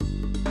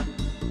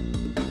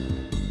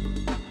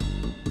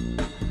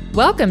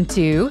Welcome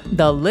to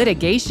the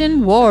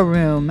Litigation War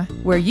Room,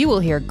 where you will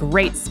hear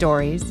great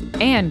stories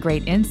and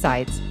great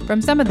insights from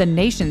some of the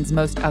nation's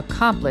most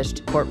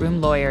accomplished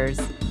courtroom lawyers.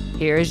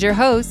 Here is your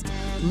host,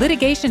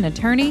 litigation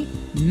attorney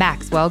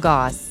Maxwell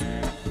Goss.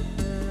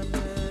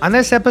 On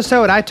this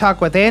episode, I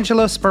talk with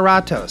Angelo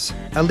Spyratos,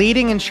 a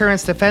leading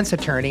insurance defense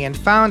attorney and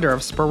founder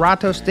of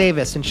Spyratos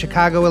Davis in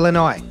Chicago,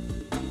 Illinois.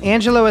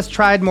 Angelo has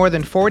tried more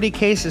than 40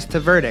 cases to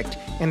verdict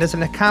and is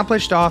an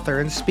accomplished author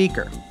and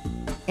speaker.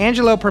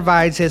 Angelo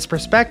provides his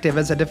perspective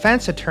as a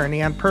defense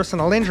attorney on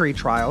personal injury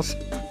trials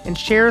and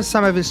shares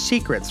some of his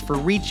secrets for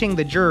reaching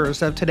the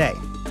jurors of today.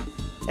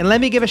 And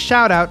let me give a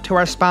shout out to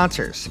our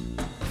sponsors,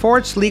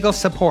 Fort's Legal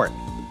Support,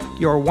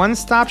 your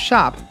one-stop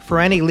shop for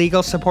any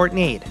legal support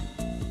need.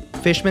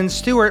 Fishman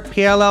Stewart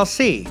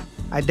PLLC,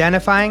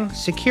 identifying,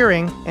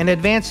 securing, and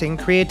advancing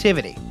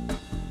creativity.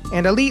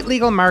 And Elite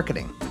Legal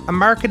Marketing, a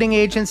marketing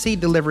agency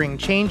delivering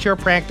change your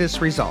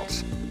practice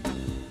results.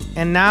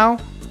 And now,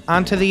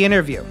 on to the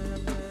interview.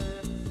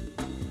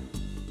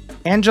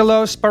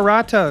 Angelo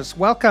Spyratos,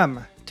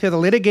 welcome to the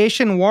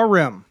Litigation War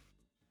Room.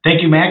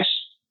 Thank you, Max.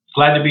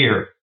 Glad to be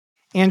here.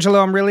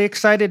 Angelo, I'm really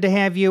excited to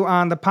have you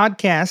on the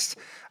podcast.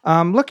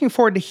 Looking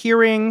forward to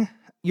hearing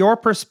your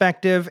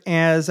perspective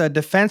as a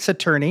defense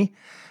attorney.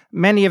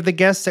 Many of the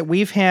guests that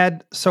we've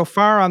had so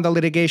far on the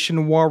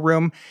Litigation War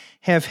Room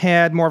have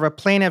had more of a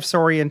plaintiff's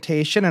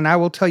orientation, and I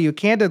will tell you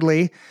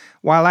candidly,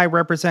 while I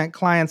represent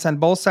clients on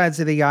both sides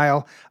of the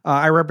aisle,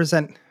 I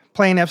represent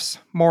plaintiffs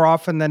more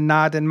often than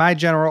not, and my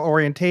general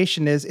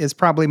orientation is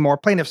probably more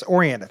plaintiffs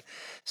oriented.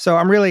 So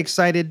I'm really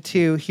excited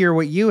to hear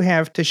what you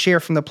have to share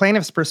from the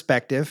plaintiff's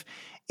perspective.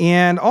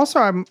 And also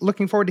I'm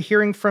looking forward to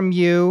hearing from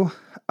you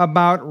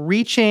about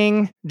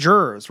reaching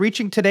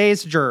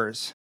today's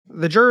jurors.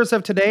 The jurors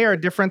of today are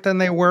different than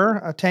they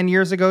were 10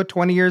 years ago,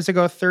 20 years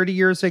ago, 30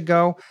 years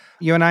ago.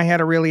 You and I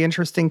had a really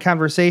interesting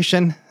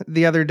conversation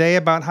the other day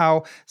about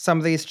how some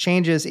of these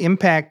changes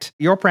impact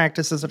your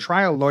practice as a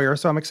trial lawyer.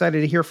 So I'm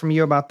excited to hear from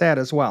you about that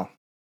as well.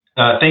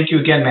 Thank you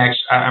again, Max.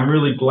 I'm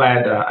really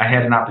glad I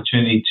had an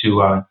opportunity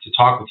to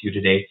talk with you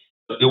today.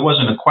 It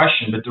wasn't a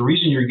question, but the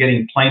reason you're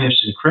getting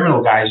plaintiffs and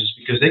criminal guys is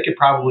because they could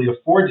probably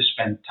afford to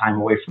spend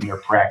time away from their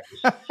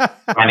practice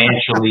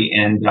financially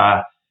and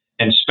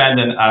spend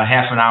a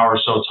half an hour or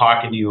so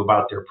talking to you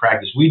about their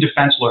practice. We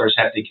defense lawyers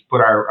have to put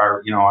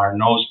our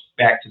nose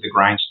back to the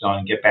grindstone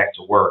and get back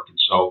to work. And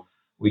so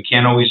we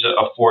can't always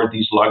afford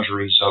these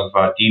luxuries of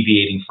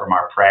deviating from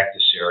our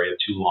practice area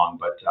too long.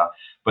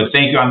 But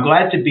thank you. I'm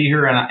glad to be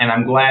here, and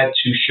I'm glad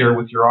to share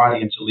with your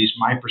audience at least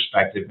my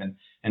perspective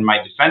and my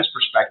defense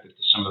perspective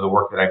to some of the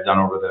work that I've done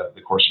over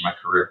the course of my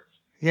career.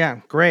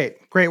 Yeah, great.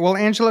 Well,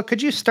 Angelo,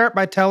 could you start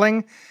by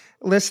telling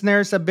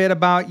listeners a bit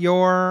about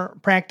your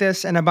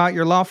practice and about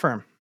your law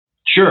firm?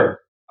 Sure.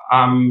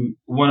 I'm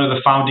one of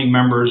the founding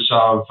members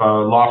of a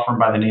law firm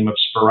by the name of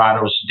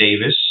Spyratos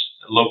Davis,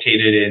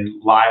 located in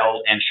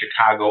Lisle and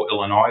Chicago,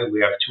 Illinois. We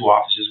have two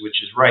offices,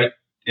 which is right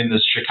in the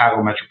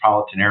Chicago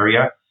metropolitan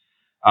area.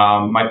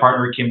 My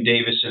partner, Kim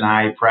Davis, and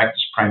I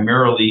practice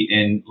primarily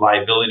in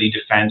liability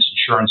defense,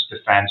 insurance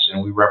defense,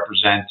 and we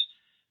represent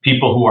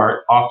people who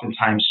are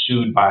oftentimes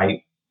sued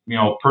by,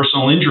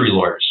 personal injury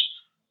lawyers.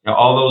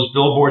 All those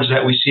billboards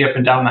that we see up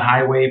and down the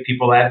highway,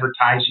 people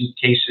advertising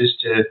cases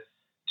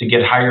to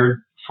get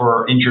hired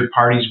for injured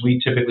parties,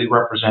 we typically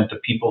represent the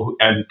people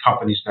and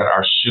companies that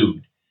are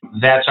sued.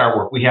 That's our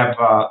work. We have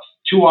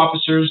two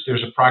officers.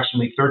 There's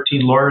approximately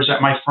 13 lawyers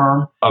at my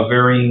firm of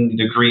varying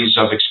degrees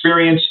of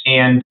experience.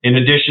 And in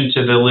addition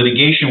to the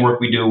litigation work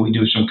we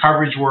do some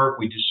coverage work,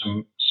 we do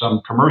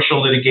some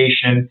commercial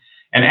litigation.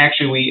 And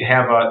actually, we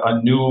have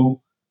a new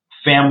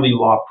family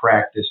law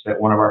practice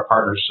that one of our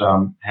partners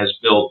has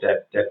built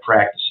that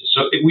practices.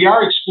 So we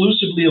are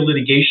exclusively a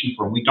litigation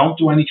firm. We don't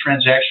do any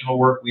transactional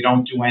work. We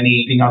don't do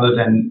anything other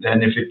than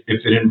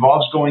if it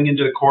involves going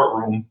into the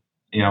courtroom,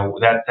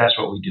 that's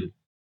what we do.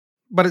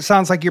 But it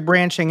sounds like you're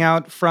branching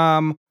out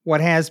from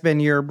what has been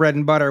your bread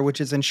and butter,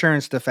 which is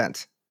insurance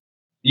defense.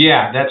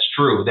 Yeah, that's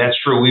true.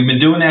 We've been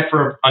doing that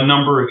for a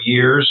number of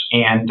years.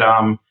 And,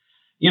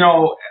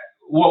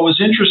 what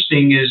was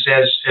interesting is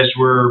as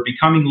we're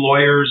becoming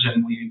lawyers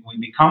and we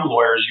become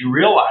lawyers, you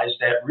realize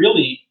that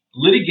really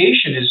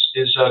litigation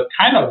is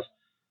kind of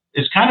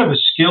a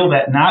skill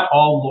that not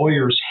all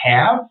lawyers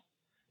have.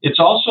 It's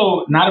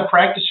also not a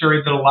practice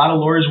area that a lot of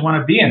lawyers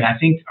want to be in. I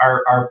think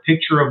our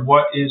picture of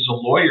what is a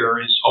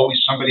lawyer is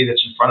always somebody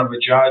that's in front of a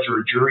judge or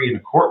a jury in a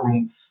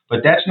courtroom,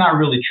 but that's not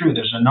really true.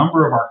 There's a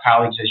number of our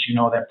colleagues, as you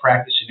know, that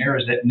practice in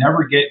areas that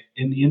never get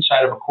in the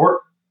inside of a court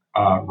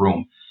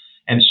room.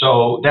 And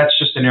so that's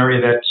just an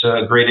area that's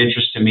a great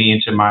interest to me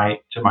and to my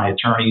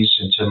attorneys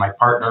and to my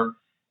partner.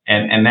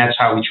 And that's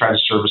how we try to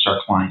service our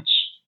clients.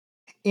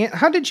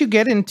 How did you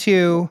get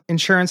into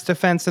insurance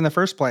defense in the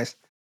first place?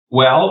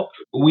 Well,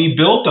 we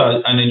built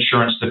an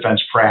insurance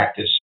defense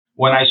practice.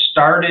 When I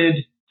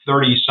started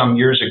 30-some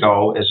years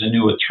ago as a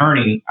new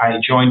attorney, I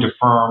joined a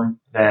firm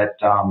that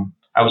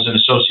I was an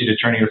associate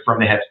attorney at a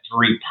firm that had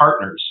 3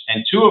 partners.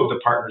 And 2 of the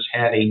partners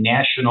had a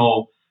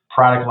national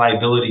product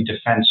liability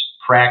defense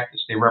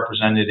practice. They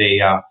represented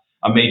a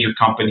a major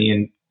company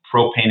in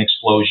propane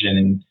explosion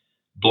and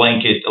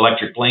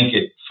electric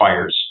blanket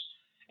fires.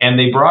 And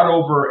they brought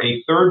over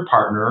a third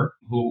partner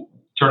who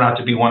turned out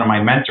to be one of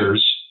my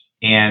mentors,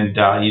 and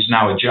he's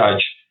now a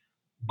judge.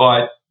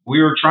 But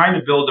we were trying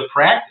to build a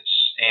practice,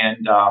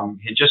 and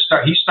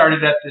he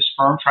started at this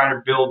firm trying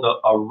to build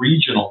a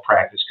regional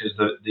practice because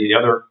the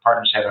other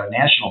partners had a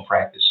national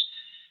practice.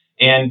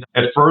 And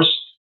at first,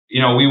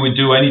 we would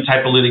do any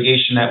type of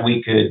litigation that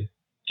we could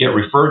get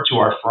referred to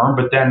our firm.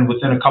 But then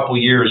within a couple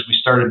of years, we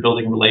started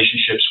building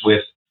relationships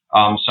with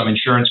some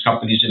insurance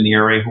companies in the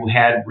area who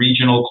had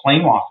regional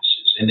claim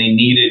offices, and they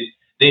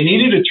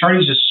needed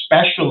attorneys,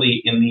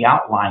 especially in the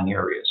outlying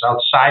areas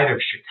outside of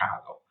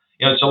Chicago.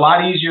 It's a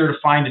lot easier to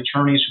find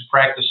attorneys who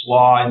practice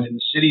law in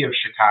the city of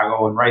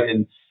Chicago and right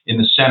in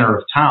the center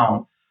of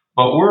town.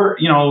 But we're,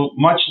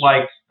 much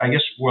like, I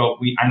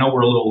know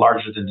we're a little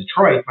larger than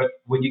Detroit, but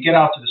when you get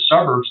out to the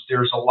suburbs,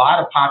 there's a lot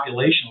of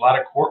population, a lot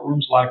of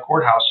courtrooms, a lot of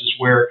courthouses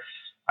where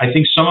I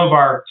think some of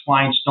our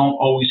clients don't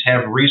always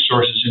have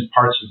resources in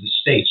parts of the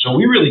state. So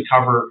we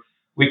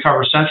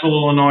cover central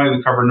Illinois,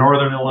 we cover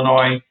northern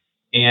Illinois,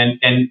 and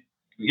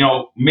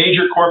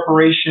major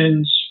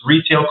corporations,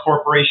 retail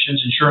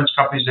corporations, insurance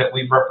companies that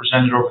we've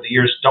represented over the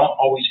years don't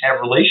always have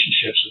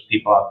relationships with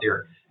people out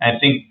there. And I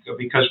think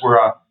because we're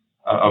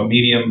a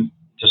medium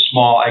to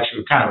small, actually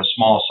we're kind of a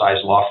small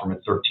size law firm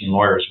at 13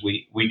 lawyers,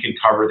 we can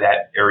cover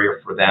that area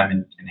for them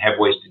and have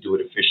ways to do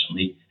it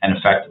efficiently and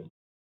effectively.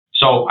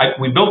 So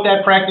we built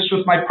that practice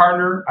with my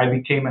partner. I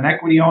became an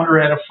equity owner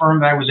at a firm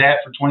that I was at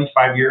for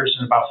 25 years,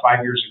 and about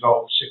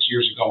 6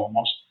 years ago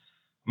almost,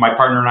 my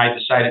partner and I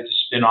decided to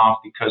spin off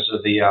because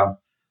of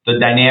the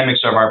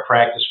dynamics of our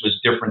practice was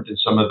different than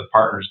some of the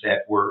partners that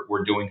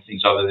were doing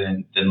things other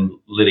than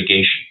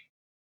litigation.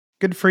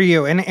 Good for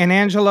you. And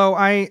Angelo,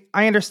 I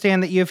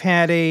understand that you've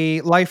had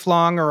a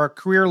lifelong or a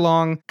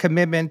career-long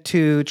commitment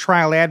to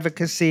trial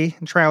advocacy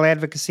and trial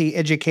advocacy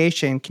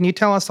education. Can you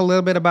tell us a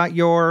little bit about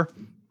your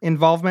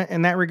involvement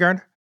in that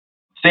regard?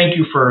 Thank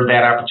you for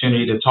that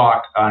opportunity to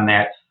talk on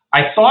that.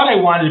 I thought I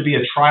wanted to be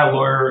a trial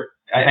lawyer.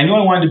 I knew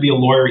I wanted to be a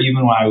lawyer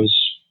even when I was,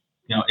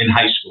 in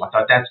high school. I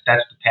thought that's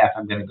the path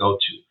I'm going to go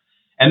to.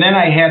 And then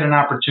I had an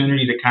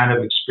opportunity to kind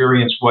of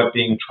experience what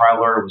being a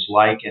trial lawyer was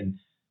like, and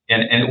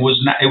it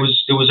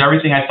was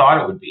everything I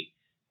thought it would be.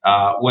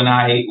 When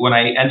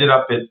I ended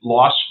up at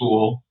law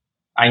school,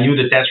 I knew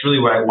that that's really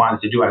what I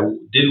wanted to do. I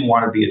didn't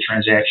want to be a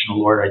transactional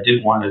lawyer. I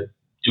didn't want to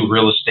do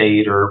real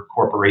estate or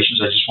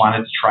corporations. I just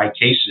wanted to try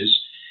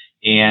cases.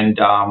 And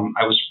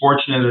I was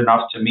fortunate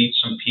enough to meet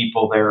some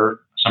people there,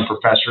 some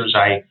professors.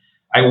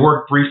 I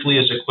worked briefly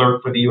as a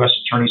clerk for the U.S.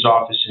 Attorney's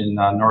Office in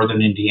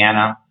northern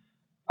Indiana.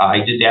 I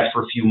did that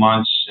for a few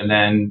months and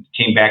then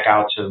came back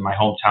out to my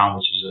hometown,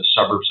 which is the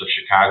suburbs of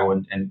Chicago,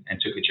 and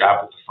took a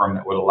job with a firm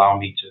that would allow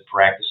me to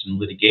practice in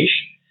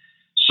litigation.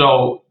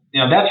 So,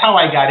 that's how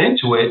I got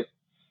into it.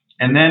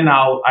 And then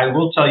I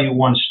will tell you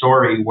one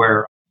story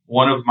where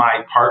one of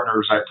my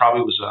partners, I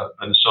probably was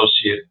an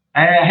associate.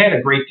 I had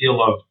a great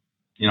deal of,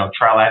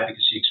 trial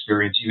advocacy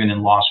experience, even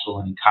in law school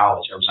and in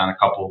college. I was on a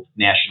couple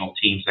national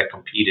teams that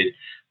competed.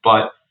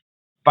 But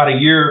about a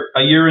year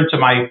into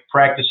my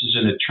practice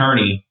as an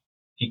attorney,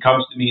 he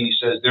comes to me and he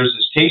says, "There's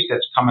this case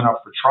that's coming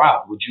up for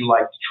trial. Would you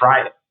like to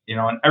try it?"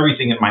 And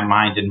everything in my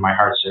mind and my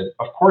heart said,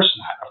 "Of course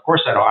not. Of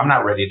course I don't. I'm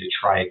not ready to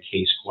try a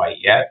case quite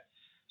yet."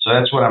 So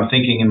that's what I'm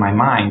thinking in my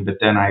mind. But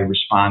then I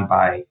respond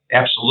by,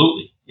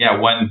 "Absolutely. Yeah.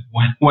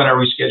 When are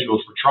we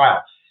scheduled for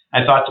trial?"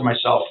 I thought to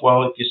myself,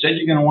 well, if you said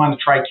you're going to want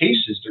to try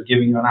cases, they're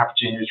giving you an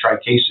opportunity to try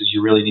cases.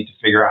 You really need to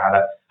figure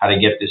out how to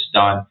get this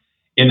done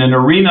in an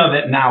arena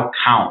that now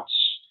counts,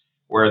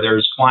 where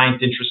there's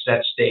client interest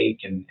at stake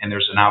and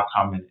there's an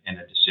outcome and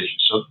a decision.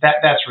 So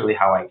that's really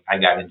how I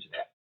got into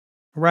that.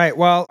 Right.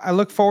 Well, I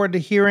look forward to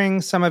hearing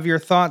some of your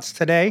thoughts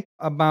today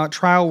about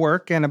trial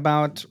work and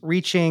about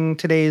reaching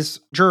today's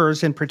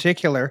jurors in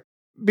particular.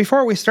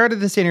 Before we started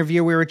this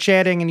interview, we were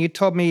chatting and you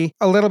told me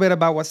a little bit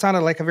about what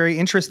sounded like a very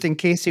interesting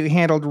case you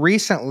handled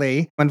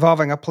recently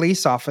involving a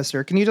police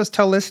officer. Can you just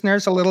tell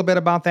listeners a little bit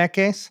about that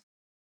case?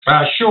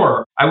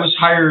 Sure. I was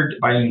hired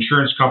by an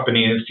insurance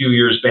company a few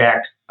years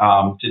back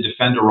to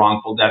defend a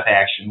wrongful death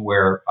action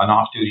where an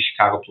off-duty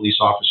Chicago police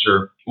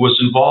officer was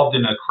involved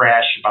in a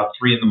crash about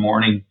 3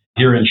 a.m.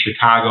 here in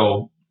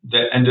Chicago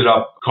that ended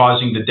up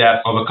causing the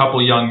death of a couple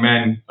of young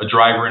men, a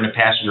driver and a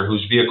passenger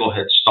whose vehicle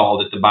had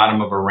stalled at the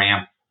bottom of a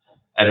ramp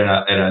at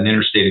an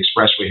interstate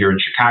expressway here in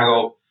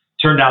Chicago.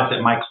 Turned out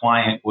that my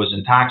client was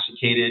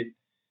intoxicated.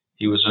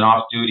 He was an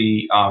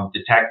off-duty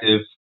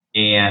detective.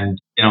 And,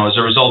 as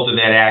a result of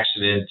that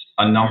accident,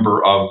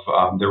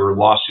 there were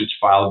lawsuits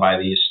filed by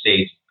the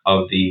estate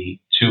of the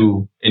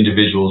two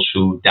individuals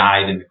who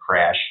died in the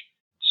crash.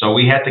 So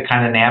we had to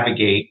kind of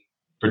navigate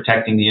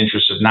protecting the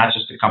interests of not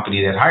just the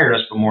company that hired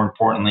us, but more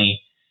importantly,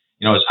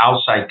 as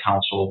outside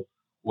counsel,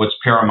 what's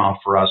paramount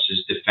for us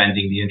is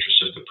defending the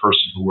interests of the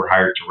person who we're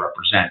hired to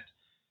represent.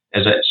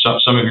 As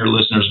some of your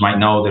listeners might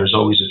know, there's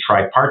always a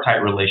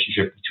tripartite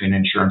relationship between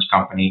an insurance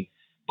company.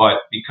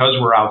 But because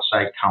we're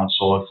outside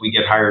counsel, if we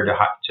get hired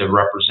to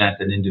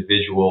represent an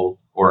individual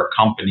or a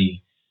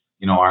company,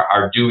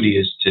 our duty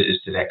is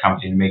to that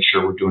company to make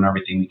sure we're doing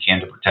everything we can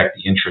to protect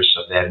the interests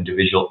of that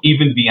individual,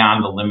 even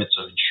beyond the limits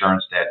of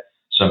insurance that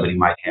somebody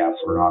might have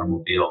for an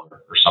automobile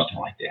or something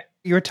like that.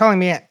 You were telling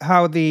me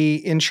how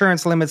the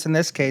insurance limits in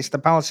this case, the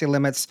policy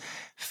limits,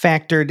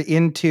 factored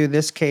into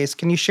this case.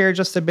 Can you share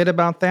just a bit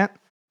about that?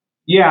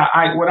 Yeah,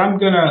 what I'm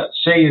going to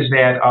say is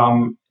that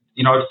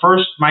at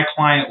first my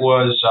client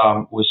was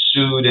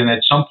sued, and at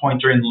some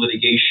point during the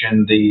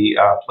litigation, the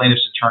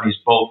plaintiff's attorneys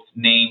both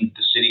named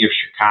the city of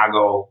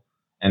Chicago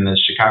and the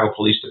Chicago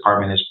Police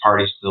Department as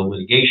parties to the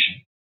litigation.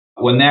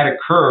 When that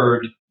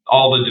occurred,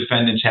 all the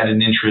defendants had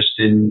an interest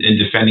in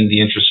defending the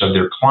interests of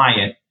their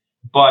client.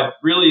 But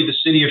really, the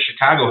city of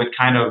Chicago had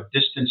kind of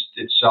distanced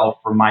itself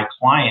from my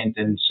client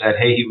and said,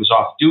 hey, he was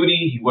off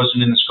duty. He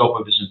wasn't in the scope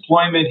of his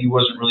employment. He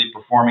wasn't really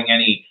performing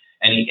any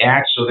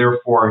acts. So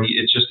therefore,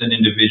 it's just an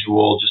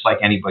individual just like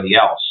anybody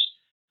else.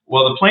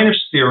 Well, the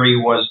plaintiff's theory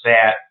was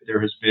that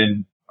there has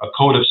been a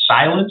code of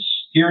silence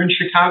here in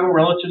Chicago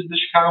relative to the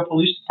Chicago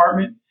Police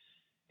Department.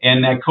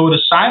 And that code of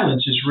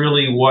silence is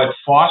really what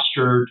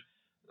fostered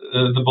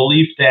the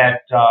belief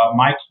that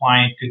my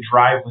client could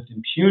drive with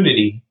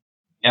impunity.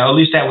 At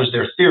least that was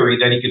their theory,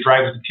 that he could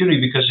drive with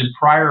impunity because in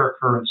prior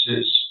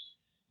occurrences,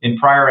 in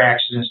prior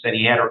accidents that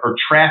he had, or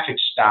traffic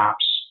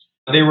stops,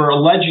 they were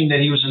alleging that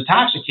he was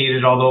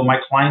intoxicated, although my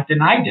client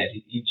denied that.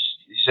 He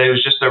said it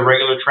was just a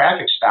regular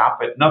traffic stop,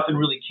 but nothing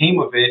really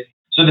came of it.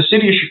 So the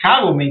city of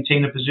Chicago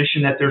maintained a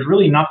position that there's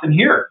really nothing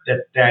here,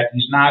 that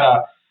he's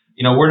not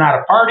we're not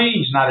a party,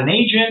 he's not an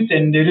agent,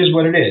 and it is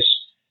what it is.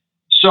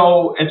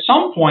 So at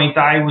some point,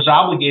 I was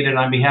obligated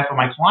on behalf of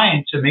my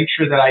client to make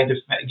sure that I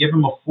give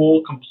him a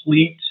full,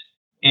 complete,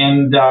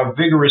 and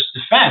vigorous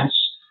defense.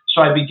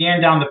 So I began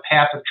down the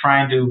path of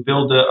trying to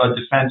build a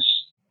defense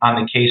on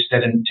the case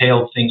that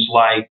entailed things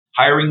like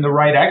hiring the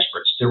right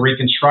experts to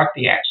reconstruct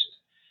the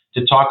accident,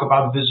 to talk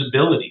about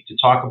visibility, to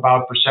talk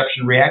about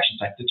perception reaction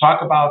time, to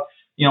talk about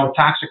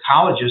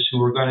toxicologists who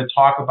were going to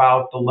talk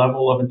about the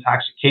level of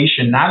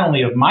intoxication, not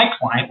only of my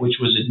client, which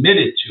was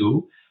admitted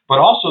to, but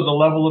also the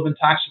level of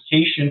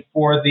intoxication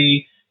for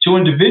the two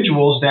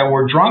individuals that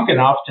were drunk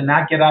enough to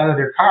not get out of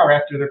their car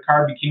after their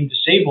car became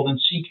disabled and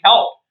seek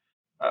help.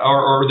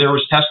 Or there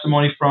was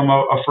testimony from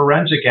a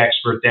forensic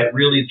expert that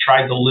really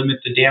tried to limit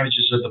the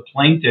damages of the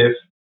plaintiff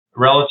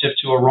relative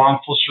to a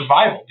wrongful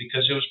survival,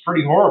 because it was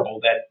pretty horrible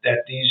that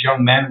these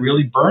young men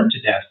really burned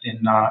to death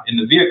in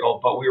the vehicle.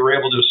 But we were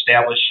able to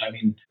establish,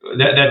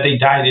 that they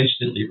died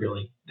instantly,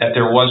 really, that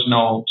there was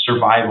no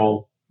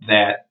survival,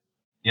 that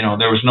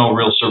there was no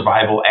real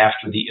survival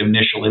after the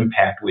initial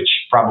impact, which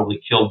probably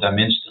killed them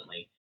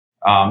instantly.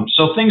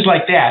 So things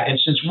like that. And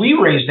since we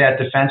raised that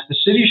defense, the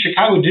city of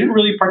Chicago didn't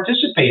really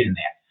participate in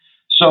that.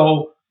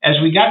 So as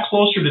we got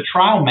closer to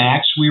trial,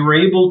 Max, we were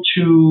able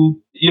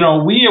to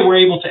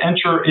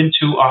enter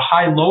into a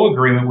high-low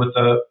agreement with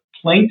the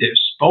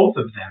plaintiffs, both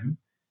of them,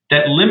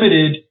 that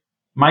limited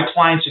my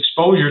client's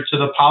exposure to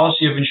the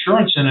policy of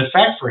insurance in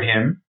effect for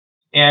him.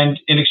 And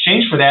in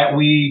exchange for that,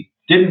 we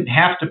didn't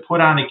have to put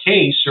on a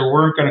case, or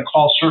weren't going to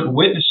call certain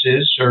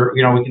witnesses, or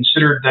we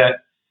considered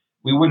that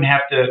we wouldn't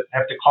have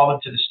to call them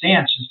to the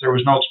stand since there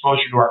was no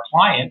exposure to our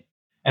client.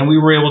 And we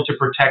were able to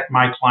protect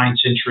my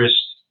client's interest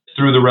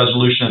through the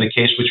resolution of the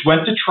case, which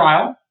went to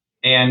trial.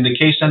 And the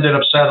case ended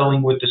up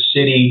settling with the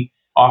city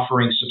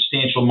offering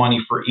substantial money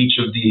for each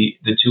of the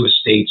two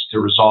estates to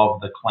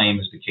resolve the claim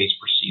as the case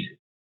proceeded.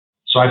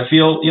 So I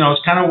feel,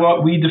 it's kind of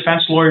what we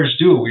defense lawyers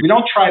do. We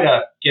don't try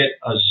to get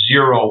a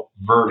zero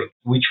verdict.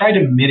 We try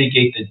to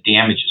mitigate the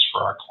damages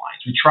for our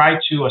clients. We try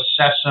to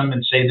assess them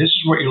and say, this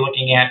is what you're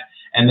looking at,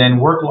 and then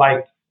work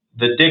like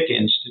the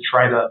Dickens to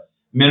try to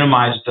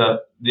minimize the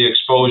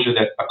exposure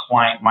that a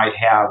client might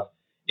have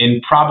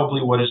in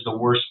probably what is the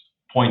worst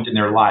point in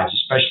their lives,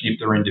 especially if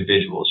they're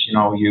individuals.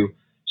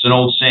 It's an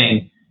old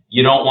saying,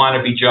 you don't want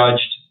to be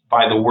judged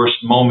by the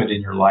worst moment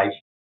in your life.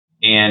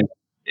 And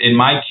in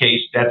my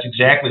case, that's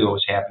exactly what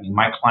was happening.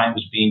 My client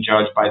was being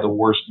judged by the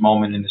worst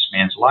moment in this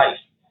man's life.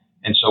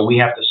 And so we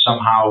have to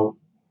somehow,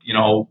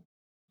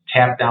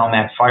 tap down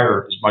that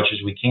fire as much as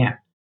we can.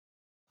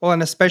 Well,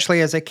 and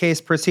especially as a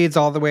case proceeds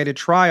all the way to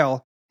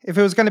trial, if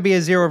it was going to be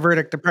a zero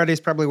verdict, the parties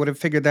probably would have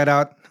figured that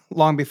out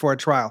long before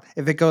trial,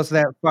 if it goes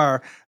that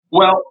far.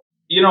 Well,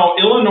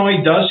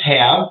 Illinois does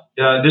have,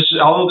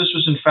 although this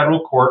was in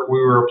federal court, we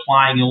were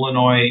applying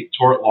Illinois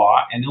tort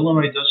law, and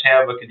Illinois does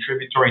have a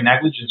contributory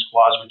negligence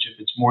clause, which if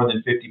it's more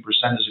than 50%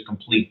 is a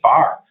complete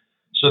bar.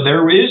 So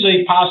there is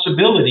a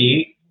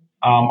possibility,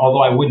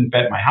 although I wouldn't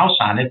bet my house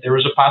on it, there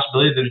is a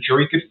possibility that a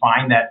jury could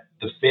find that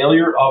the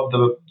failure of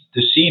the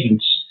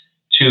decedents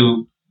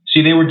to,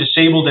 they were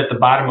disabled at the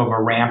bottom of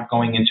a ramp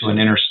going into an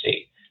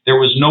interstate. There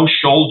was no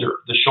shoulder.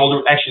 The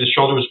shoulder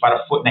was about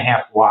 1.5 feet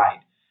wide.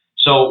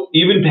 So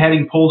even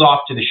having pulled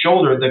off to the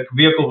shoulder, the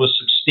vehicle was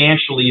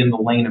substantially in the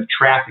lane of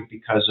traffic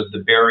because of the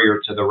barrier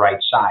to the right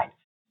side.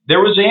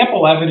 There was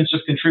ample evidence of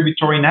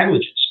contributory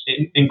negligence,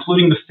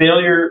 including the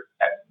failure.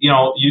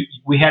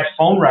 We had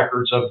phone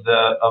records of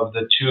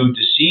the two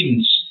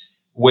decedents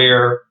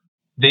where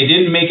they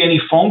didn't make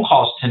any phone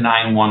calls to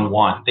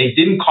 911. They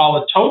didn't call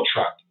a tow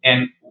truck.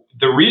 And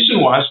The reason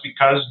was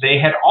because they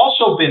had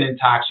also been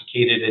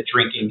intoxicated at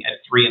drinking at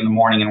 3 in the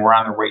morning and were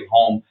on their way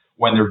home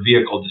when their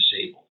vehicle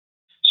disabled.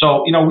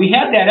 So, we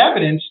had that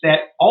evidence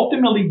that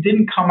ultimately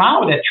didn't come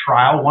out at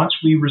trial once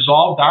we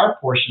resolved our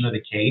portion of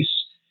the case.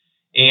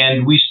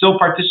 And we still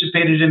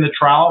participated in the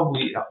trial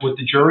with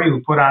the jury. We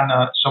put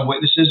on some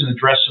witnesses and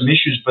addressed some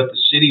issues, but the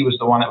city was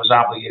the one that was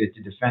obligated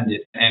to defend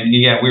it. And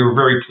yeah, we were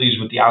very pleased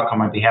with the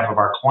outcome on behalf of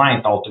our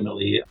client,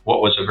 ultimately,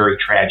 what was a very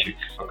tragic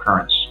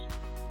occurrence.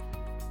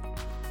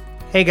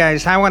 Hey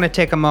guys, I want to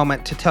take a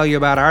moment to tell you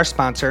about our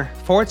sponsor,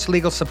 Fort's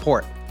Legal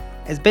Support.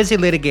 As busy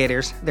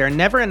litigators, there are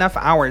never enough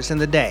hours in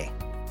the day.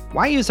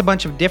 Why use a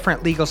bunch of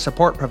different legal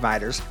support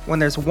providers when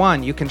there's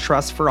one you can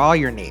trust for all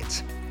your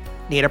needs?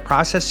 Need a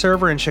process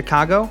server in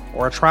Chicago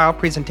or a trial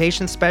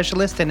presentation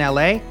specialist in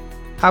LA?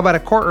 How about a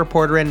court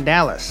reporter in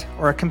Dallas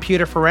or a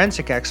computer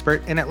forensic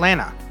expert in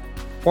Atlanta?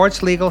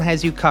 Fort's Legal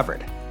has you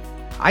covered.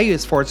 I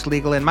use Fort's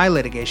Legal in my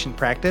litigation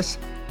practice.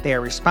 They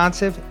are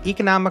responsive,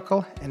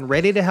 economical, and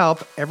ready to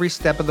help every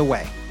step of the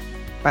way.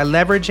 By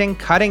leveraging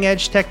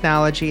cutting-edge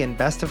technology and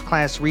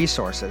best-of-class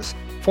resources,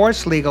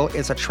 Fort's Legal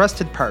is a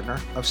trusted partner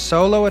of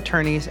solo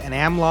attorneys and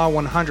AmLaw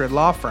 100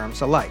 law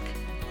firms alike.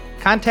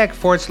 Contact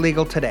Fort's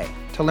Legal today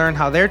to learn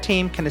how their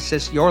team can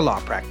assist your law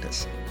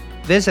practice.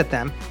 Visit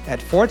them at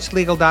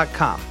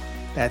fortslegal.com.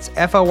 That's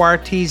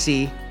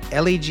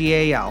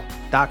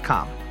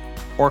FORTZLEGAL.com.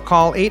 Or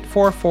call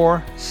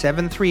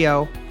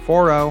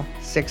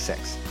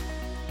 844-730-4066.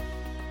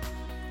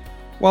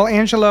 Well,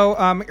 Angelo,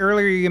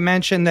 earlier you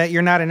mentioned that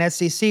you're not an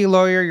SEC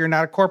lawyer, you're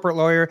not a corporate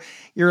lawyer,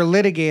 you're a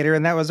litigator,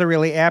 and that was a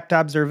really apt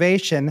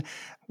observation.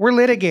 We're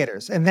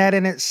litigators, and that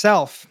in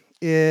itself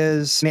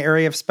is an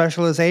area of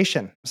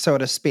specialization, so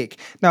to speak.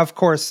 Now, of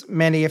course,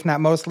 many, if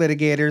not most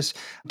litigators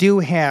do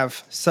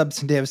have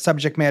substantive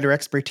subject matter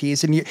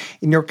expertise. And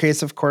in your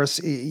case, of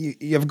course,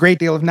 you have a great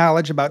deal of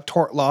knowledge about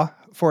tort law,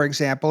 for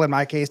example. In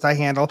my case, I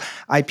handle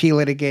IP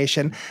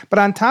litigation. But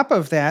on top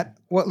of that,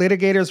 what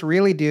litigators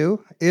really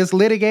do is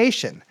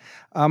litigation.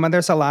 And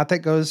there's a lot that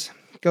goes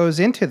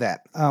into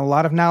that. A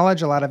lot of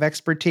knowledge, a lot of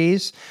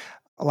expertise,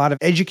 a lot of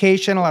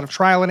education, a lot of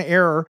trial and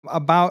error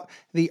about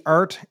the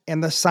art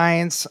and the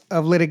science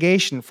of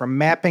litigation, from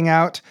mapping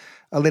out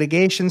a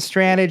litigation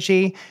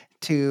strategy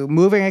to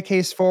moving a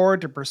case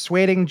forward to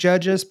persuading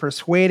judges,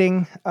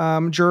 persuading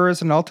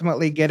jurors, and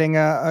ultimately getting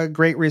a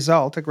great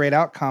result, a great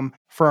outcome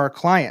for our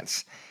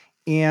clients.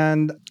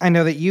 And I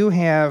know that you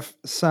have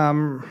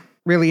some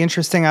really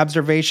interesting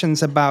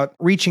observations about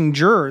reaching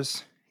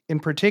jurors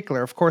in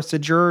particular. Of course, the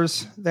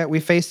jurors that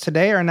we face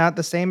today are not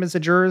the same as the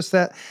jurors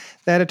that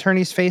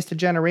attorneys faced a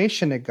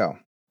generation ago.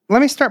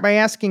 Let me start by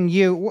asking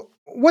you,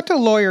 what do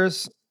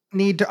lawyers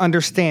need to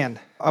understand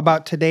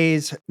about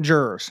today's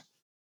jurors?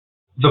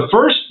 The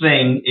first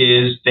thing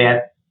is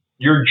that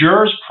your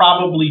jurors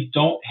probably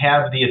don't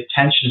have the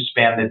attention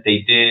span that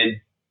they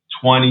did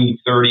 20,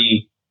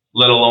 30,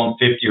 let alone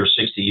 50 or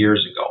 60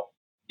 years ago.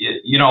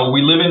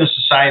 We live in a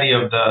society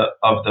of the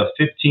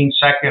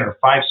 15-second or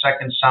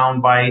 5-second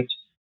soundbite.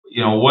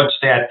 What's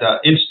that?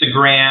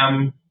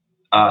 Instagram,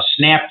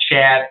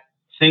 Snapchat,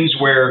 things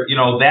where,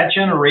 that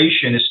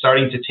generation is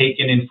starting to take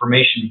in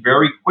information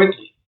very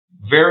quickly,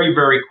 very,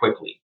 very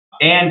quickly.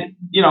 And,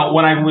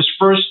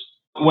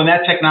 when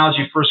that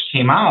technology first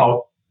came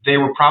out, they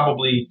were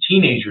probably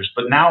teenagers,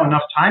 but now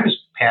enough time has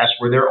passed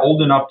where they're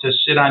old enough to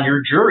sit on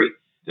your jury.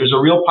 There's a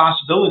real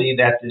possibility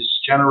that this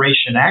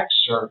Generation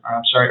X, or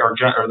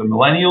the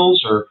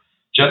millennials, or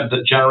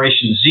the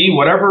Generation Z,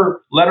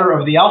 whatever letter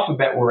of the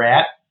alphabet we're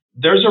at,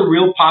 there's a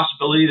real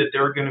possibility that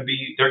they're going to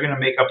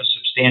make up a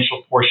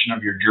substantial portion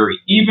of your jury.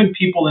 Even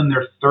people in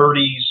their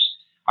 30s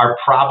are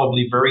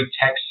probably very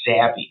tech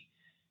savvy,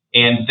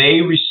 and they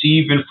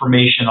receive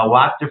information a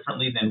lot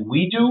differently than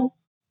we do,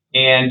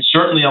 and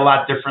certainly a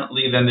lot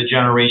differently than the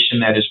generation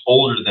that is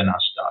older than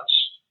us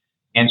does.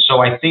 And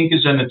so I think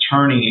as an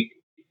attorney,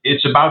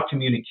 it's about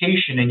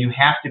communication, and you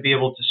have to be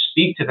able to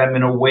speak to them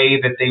in a way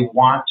that they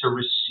want to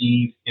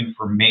receive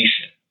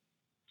information.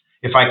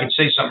 If I could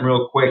say something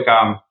real quick,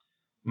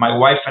 my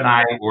wife and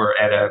I were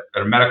at a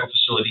medical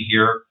facility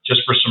here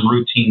just for some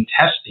routine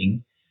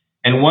testing.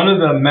 And one of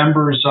the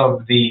members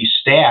of the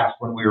staff,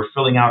 when we were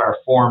filling out our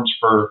forms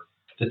for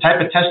the type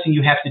of testing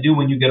you have to do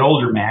when you get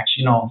older, Max,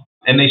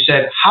 and they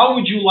said, how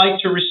would you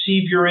like to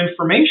receive your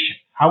information?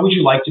 How would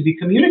you like to be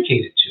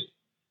communicated to?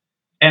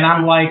 And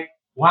I'm like,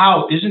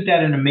 wow, isn't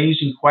that an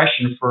amazing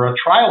question for a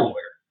trial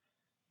lawyer?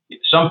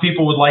 Some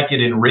people would like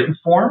it in written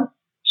form.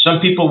 Some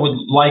people would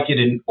like it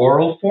in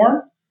oral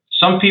form.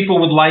 Some people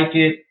would like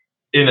it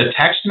in a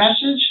text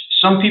message.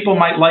 Some people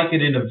might like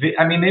it in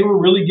they were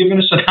really giving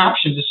us an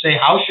option to say,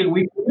 how should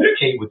we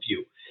communicate with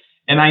you?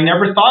 And I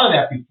never thought of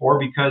that before,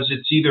 because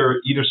it's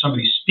either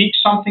somebody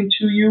speaks something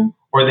to you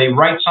or they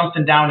write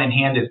something down and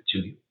hand it to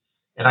you.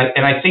 And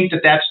I think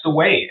that that's the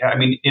way.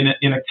 In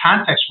a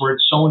context where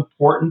it's so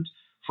important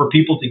for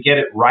people to get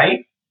it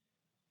right,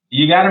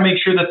 you got to make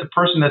sure that the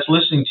person that's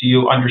listening to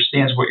you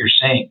understands what you're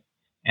saying.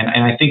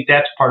 And I think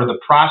that's part of the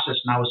process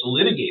now as a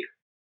litigator.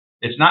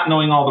 It's not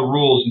knowing all the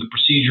rules and the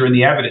procedure and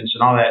the evidence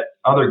and all that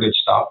other good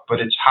stuff, but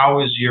it's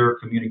how is your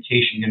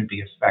communication going to be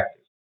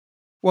effective?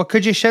 Well,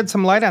 could you shed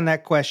some light on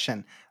that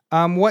question?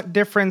 What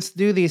difference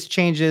do these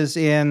changes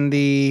in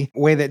the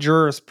way that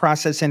jurors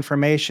process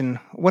information,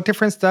 what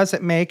difference does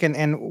it make?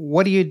 And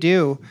what do you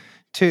do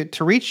to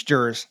reach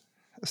jurors,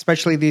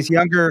 especially these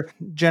younger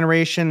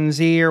Generation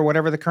Z or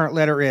whatever the current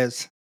letter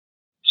is?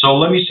 So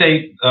let me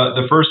say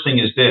the first thing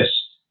is this.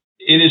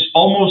 It is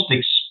almost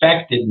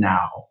expected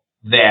now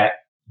that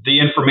the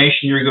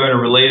information you're going to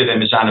relay to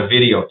them is on a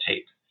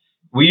videotape.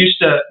 We used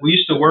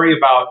to worry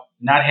about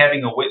not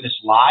having a witness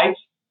live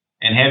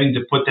and having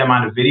to put them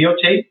on a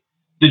videotape.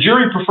 The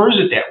jury prefers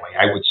it that way,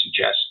 I would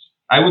suggest.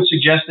 I would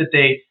suggest that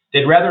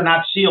they'd rather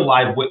not see a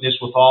live witness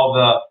with all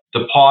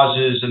the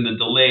pauses and the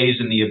delays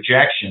and the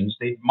objections.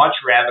 They'd much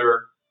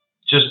rather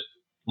just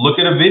look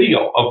at a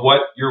video of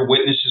what your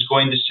witness is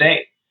going to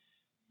say.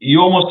 You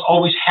almost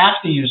always have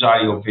to use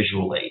audio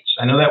visual aids.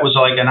 I know that was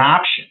like an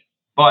option,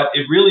 but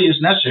it really is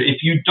necessary.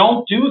 If you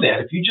don't do that,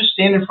 if you just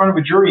stand in front of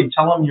a jury and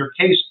tell them your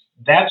case,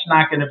 that's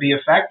not going to be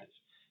effective.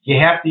 You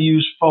have to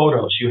use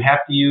photos. You have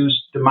to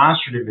use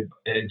demonstrative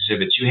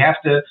exhibits. You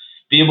have to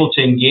be able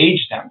to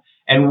engage them.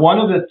 And one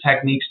of the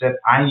techniques that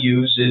I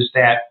use is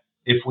that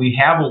if we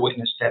have a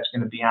witness that's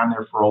going to be on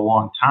there for a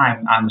long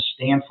time, on the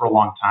stand for a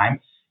long time,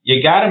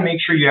 you got to make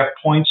sure you have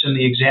points in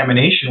the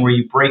examination where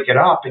you break it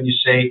up and you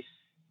say,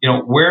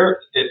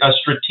 where a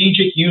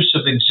strategic use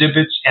of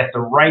exhibits at the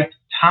right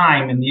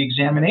time in the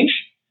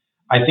examination.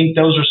 I think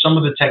those are some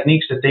of the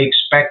techniques that they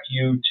expect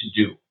you to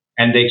do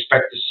and they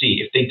expect to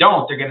see. If they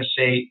don't, they're going to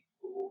say,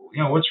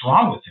 what's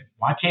wrong with him?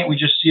 Why can't we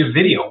just see a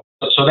video?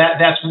 So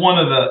that's one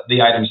of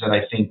the items that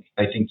I think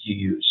you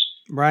use.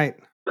 Right.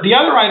 The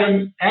other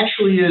item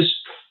actually is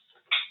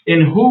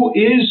in who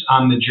is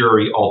on the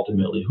jury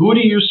ultimately. Who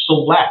do you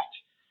select?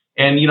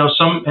 And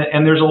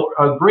there's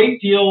a great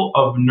deal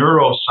of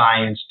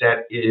neuroscience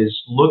that is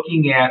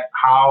looking at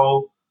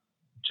how,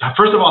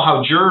 first of all,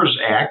 how jurors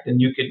act, and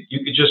you could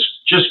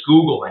just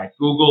Google that.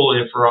 Google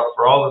it for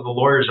all of the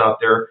lawyers out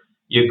there.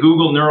 You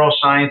Google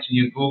neuroscience and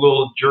you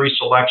Google jury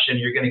selection,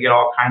 you're going to get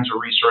all kinds of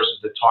resources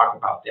that talk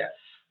about that.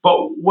 But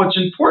what's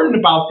important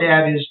about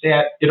that is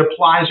that it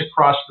applies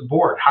across the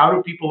board. How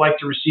do people like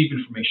to receive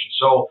information?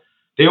 So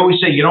they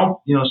always say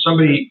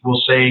somebody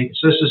will say,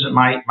 so this isn't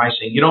my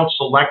saying, you don't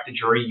select the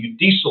jury, you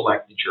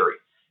deselect the jury.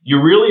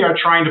 You really are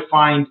trying to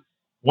find,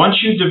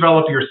 once you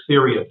develop your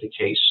theory of the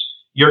case,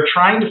 you're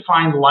trying to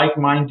find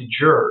like-minded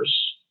jurors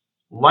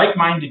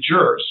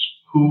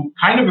who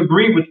kind of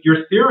agree with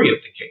your theory of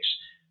the case.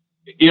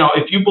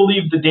 If you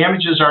believe the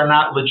damages are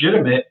not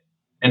legitimate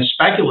and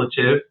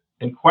speculative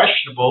and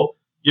questionable,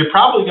 you're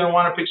probably going to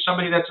want to pick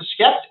somebody that's a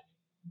skeptic.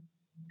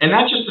 And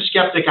not just a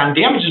skeptic on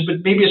damages, but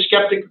maybe a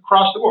skeptic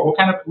across the board. What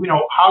kind of,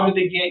 how do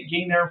they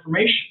gain their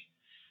information?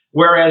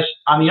 Whereas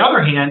on the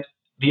other hand,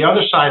 the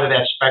other side of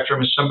that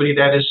spectrum is somebody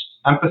that is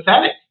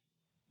empathetic.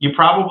 You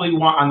probably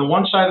want, on the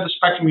one side of the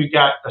spectrum, you've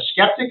got a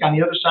skeptic. On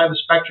the other side of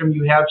the spectrum,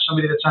 you have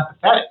somebody that's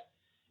empathetic.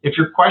 If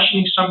you're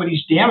questioning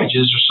somebody's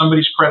damages or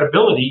somebody's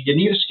credibility, you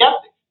need a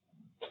skeptic.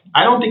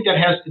 I don't think that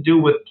has to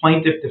do with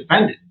plaintiff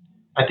defendant.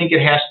 I think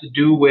it has to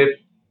do with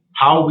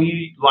how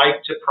we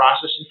like to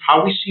process and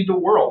how we see the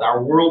world, our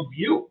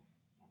worldview.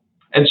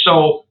 And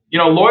so,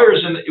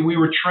 lawyers, and we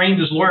were trained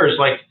as lawyers,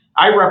 like,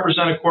 I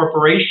represent a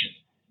corporation.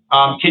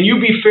 Can you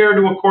be fair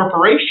to a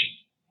corporation?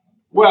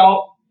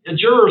 Well, a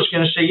juror is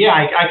going to say, yeah,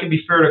 I can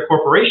be fair to a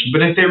corporation.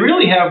 But if they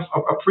really have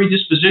a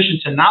predisposition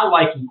to not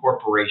liking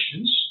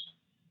corporations,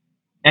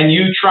 and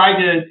you try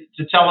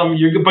to tell them,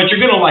 but you're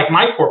going to like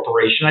my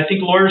corporation, I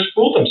think lawyers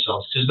fool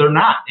themselves because they're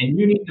not. And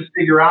you need to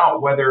figure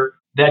out whether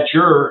that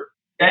juror,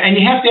 and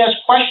you have to ask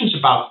questions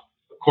about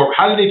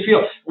how do they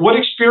feel? What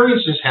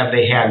experiences have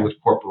they had with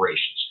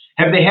corporations?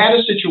 Have they had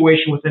a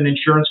situation with an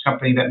insurance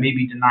company that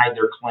maybe denied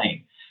their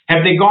claim?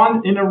 Have they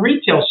gone in a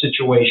retail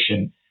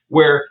situation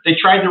where they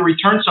tried to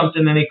return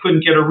something and they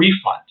couldn't get a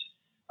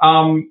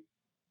refund?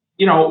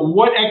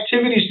 What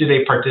activities do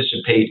they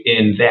participate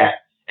in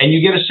that? And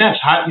you get a sense,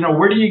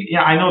 where do you,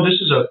 I know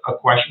this is a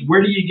question,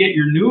 where do you get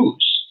your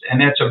news?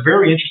 And that's a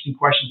very interesting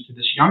question to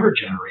this younger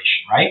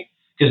generation, right?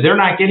 Because they're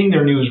not getting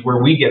their news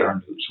where we get our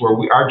news, where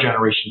our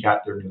generation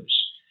got their news.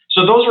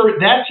 So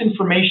that's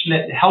information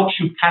that helps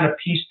you kind of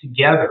piece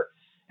together.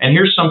 And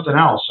here's something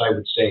else I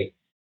would say.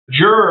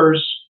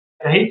 Jurors,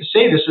 I hate to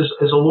say this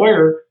as a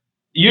lawyer,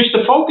 used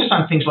to focus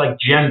on things like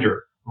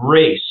gender,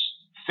 race,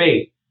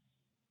 faith.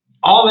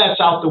 All that's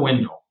out the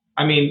window.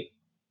 I mean,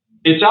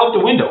 it's out the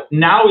window.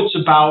 Now it's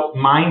about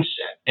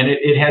mindset. And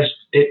it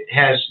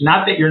has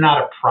not that you're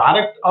not a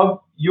product of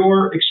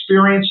your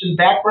experience and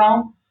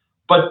background,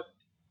 but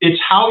it's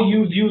how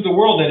you view the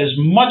world that is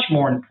much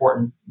more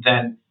important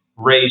than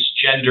race,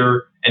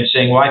 gender, and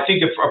saying, well, I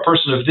think if a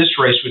person of this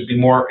race would be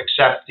more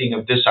accepting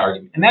of this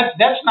argument. And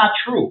that's not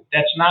true.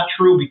 That's not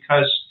true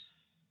because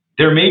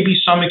there may be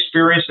some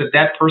experience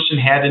that person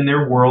had in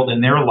their world,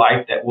 in their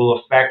life, that will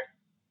affect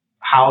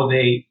how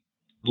they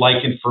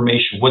like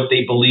information, what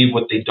they believe,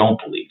 what they don't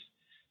believe.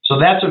 So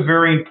that's a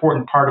very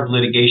important part of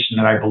litigation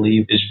that I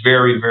believe is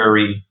very,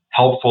 very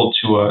helpful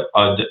to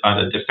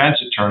a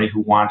defense attorney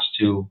who wants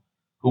to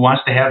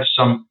have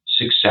some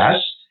success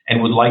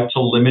and would like to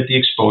limit the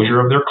exposure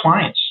of their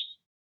clients.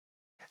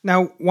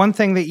 Now, one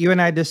thing that you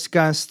and I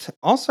discussed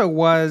also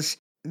was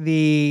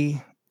the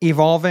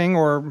evolving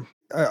or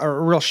a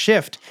real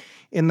shift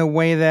in the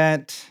way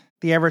that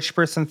the average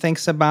person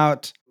thinks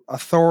about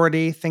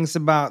authority, thinks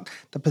about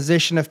the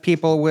position of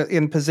people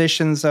in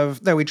positions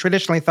of that we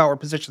traditionally thought were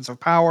positions of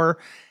power,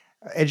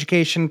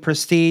 education,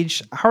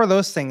 prestige. How are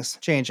those things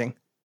changing?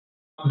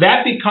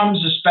 That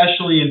becomes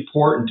especially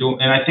important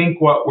and I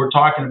think what we're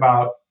talking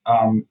about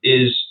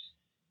is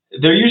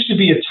there used to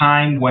be a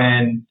time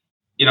when,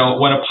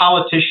 when a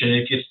politician,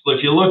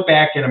 if you look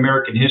back in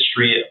American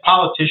history,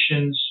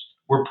 politicians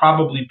were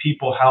probably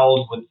people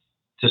held with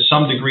to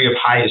some degree of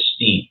high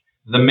esteem.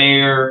 The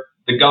mayor,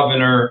 the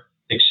governor,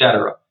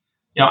 etc.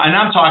 And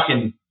I'm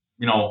talking,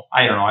 I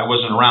don't know, I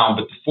wasn't around,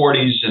 but the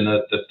 40s and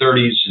the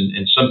 30s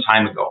and some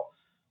time ago.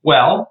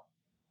 Well,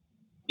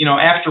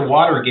 after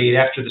Watergate,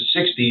 after the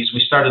 60s, we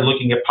started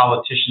looking at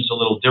politicians a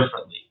little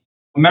differently.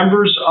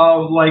 Members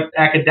of like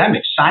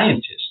academics,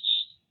 scientists,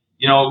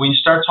 when you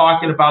start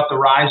talking about the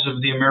rise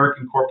of the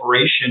American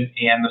corporation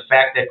and the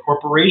fact that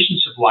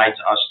corporations have lied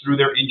to us through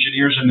their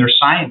engineers and their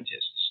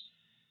scientists,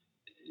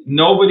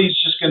 nobody's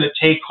just going to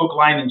take hook,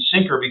 line, and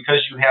sinker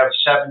because you have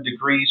 7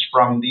 degrees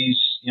from these,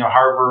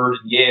 Harvard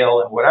and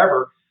Yale and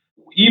whatever.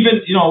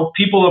 Even,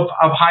 people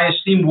of high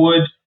esteem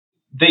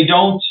they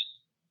don't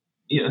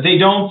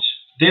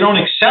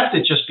accept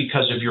it just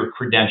because of your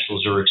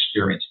credentials or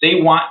experience. They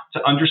want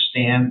to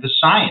understand the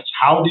science.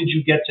 How did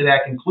you get to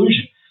that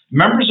conclusion?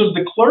 Members of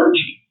the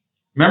clergy,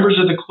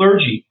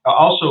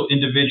 also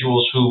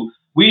individuals who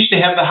we used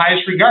to have the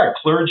highest regard,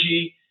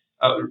 clergy,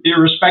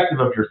 irrespective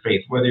of your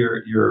faith,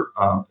 whether you're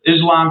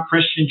Islam,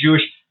 Christian,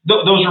 Jewish,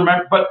 those are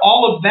members, but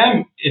all of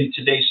them in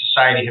today's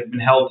society have been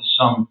held to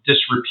some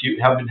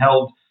disrepute, have been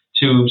held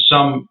to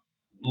some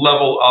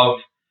level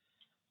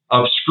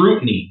of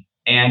scrutiny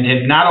and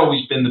have not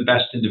always been the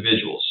best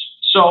individuals.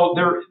 So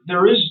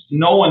there is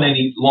no one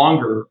any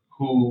longer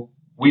who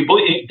we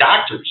believe.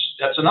 Doctors,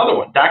 that's another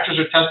one. Doctors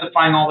are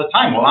testifying all the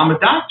time. Well, I'm a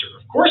doctor,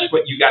 of course,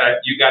 but you gotta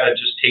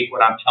just take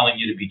what I'm telling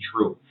you to be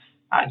true.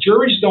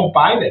 Juries don't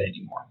buy that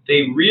anymore.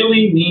 They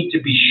really need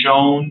to be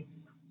shown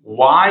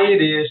why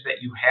it is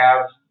that you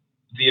have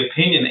the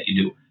opinion that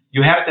you do.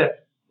 You have to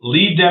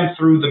lead them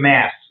through the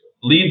math,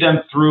 lead them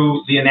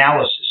through the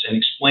analysis, and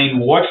explain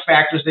what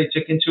factors they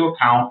took into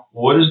account,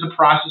 what is the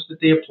process that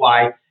they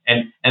applied,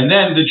 and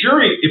then the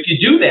jury, if you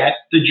do that,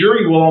 the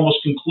jury will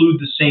almost conclude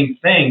the same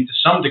thing to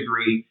some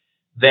degree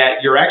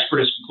that your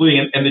expert is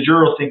concluding, and the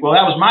jury will think, well,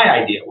 that was my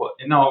idea. Well,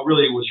 no,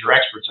 really it was your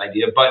expert's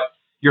idea, but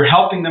you're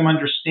helping them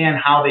understand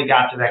how they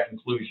got to that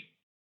conclusion.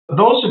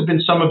 Those have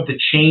been some of the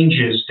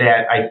changes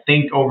that I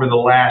think over the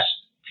last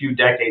few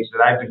decades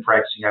that I've been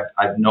practicing,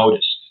 I've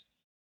noticed.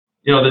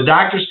 The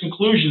doctor's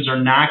conclusions are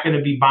not going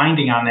to be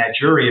binding on that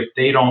jury if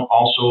they don't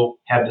also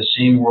have the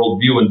same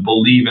worldview and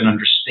believe and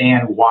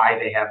understand why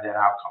they have that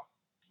outcome.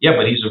 Yeah,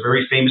 but he's a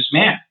very famous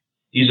man.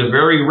 He's a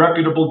very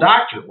reputable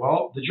doctor.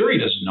 Well, the jury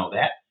doesn't know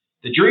that.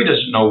 The jury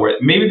doesn't know where.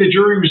 Maybe the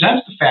jury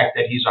resents the fact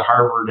that he's a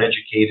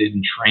Harvard-educated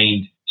and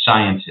trained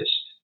scientist.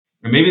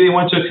 Or maybe they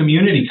went to a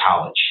community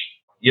college,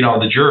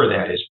 the juror,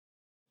 that is.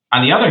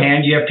 On the other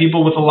hand, you have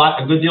people with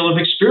a good deal of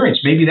experience.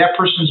 Maybe that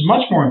person is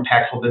much more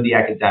impactful than the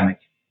academic.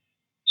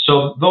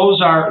 So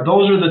those are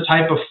the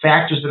type of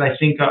factors that I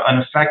think an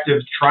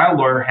effective trial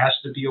lawyer has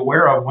to be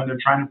aware of when they're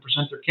trying to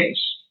present their case.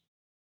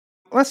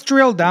 Let's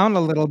drill down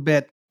a little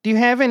bit. Do you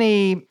have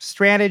any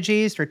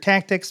strategies or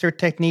tactics or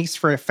techniques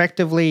for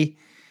effectively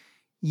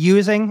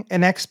using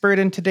an expert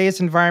in today's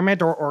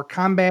environment or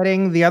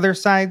combating the other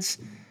side's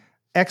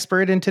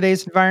expert in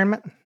today's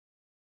environment?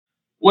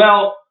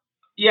 Well,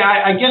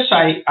 yeah, I guess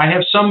I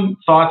have some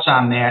thoughts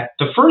on that.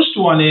 The first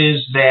one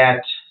is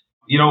that,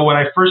 when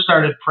I first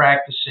started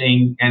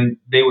practicing and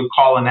they would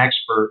call an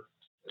expert,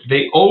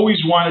 they always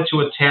wanted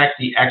to attack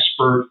the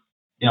expert,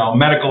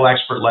 medical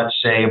expert, let's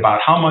say, about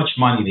how much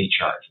money they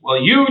charge.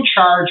 Well, you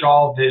charge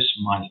all this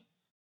money.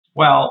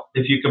 Well,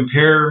 if you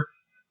compare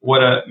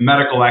what a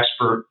medical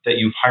expert that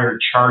you've hired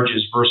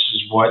charges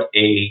versus what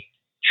a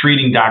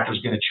treating doctor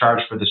is going to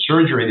charge for the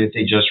surgery that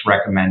they just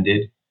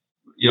recommended,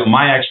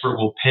 my expert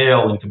will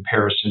pale in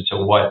comparison to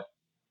what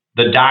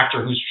the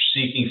doctor who's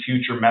seeking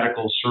future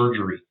medical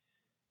surgery.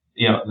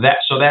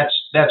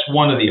 That's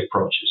one of the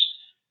approaches.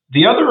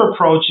 The other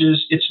approach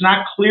is, it's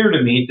not clear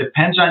to me, it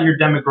depends on your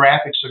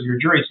demographics of your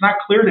jury. It's not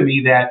clear to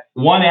me that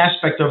one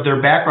aspect of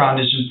their background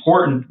is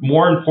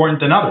more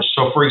important than others.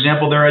 So, for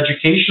example, their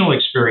educational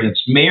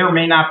experience may or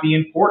may not be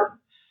important.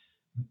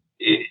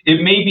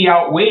 It may be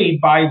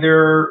outweighed by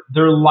their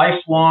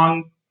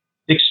lifelong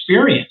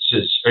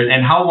experiences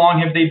and how long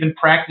have they been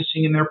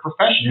practicing in their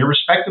profession,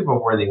 irrespective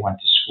of where they went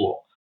to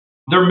school.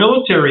 Their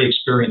military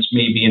experience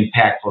may be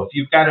impactful. If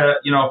you've got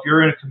if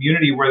you're in a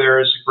community where there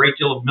is a great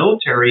deal of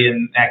military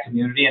in that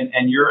community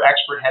and your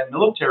expert had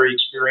military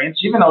experience,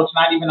 even though it's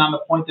not even on the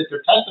point that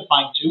they're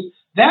testifying to,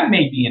 that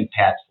may be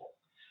impactful.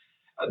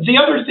 The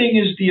other thing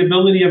is the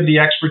ability of the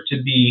expert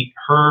to be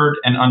heard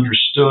and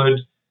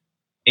understood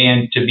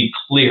and to be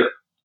clear.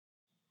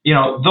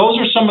 Those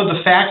are some of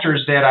the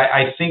factors that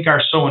I think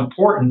are so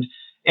important.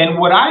 And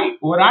what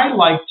I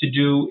like to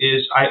do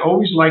is I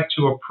always like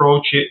to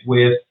approach it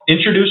with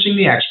introducing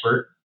the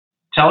expert,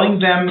 telling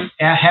them,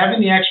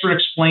 having the expert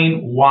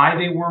explain why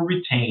they were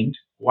retained,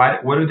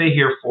 what are they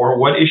here for,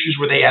 what issues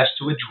were they asked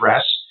to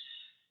address.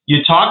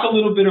 You talk a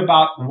little bit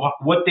about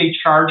what they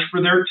charge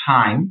for their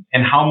time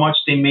and how much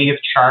they may have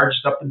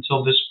charged up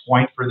until this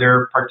point for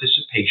their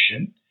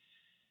participation.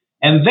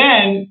 And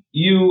then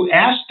you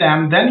ask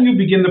them, then you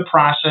begin the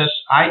process.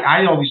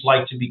 I always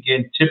like to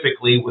begin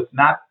typically with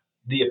not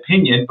the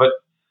opinion, but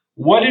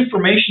what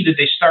information did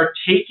they start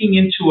taking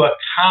into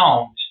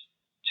account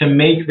to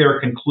make their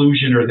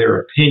conclusion or their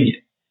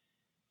opinion?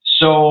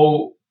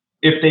 So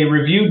if they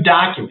reviewed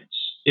documents,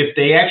 if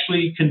they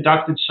actually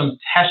conducted some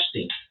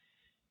testing,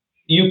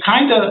 you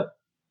kind of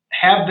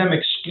have them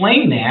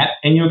explain that,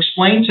 and you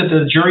explain to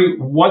the jury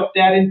what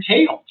that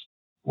entailed,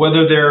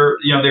 whether they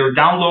were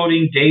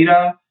downloading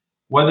data,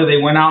 whether they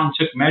went out and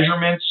took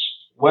measurements,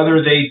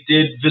 whether they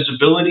did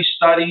visibility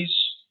studies.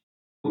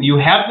 You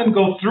have them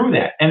go through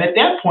that. And at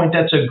that point,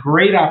 that's a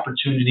great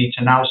opportunity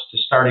to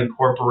start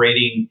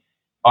incorporating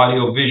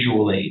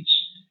audiovisual aids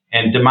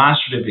and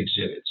demonstrative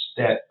exhibits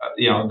that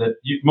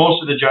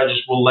most of the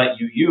judges will let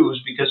you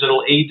use because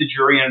it'll aid the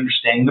jury in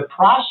understanding the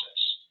process.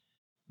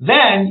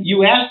 Then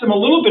you ask them a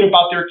little bit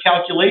about their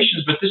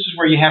calculations, but this is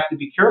where you have to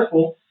be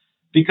careful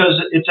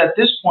because it's at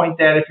this point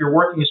that if you're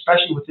working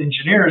especially with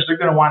engineers, they're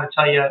going to want to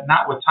tell you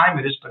not what time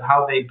it is, but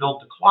how they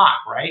built the clock,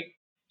 right?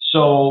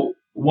 So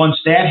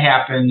once that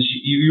happens,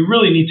 you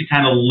really need to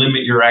kind of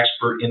limit your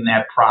expert in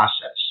that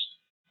process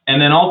and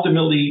then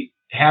ultimately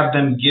have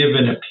them give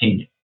an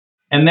opinion.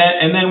 And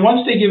then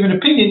once they give an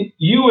opinion,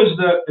 you as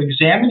the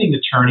examining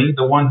attorney,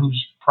 the one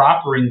who's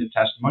proffering the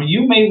testimony,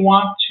 you may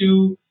want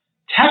to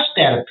test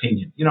that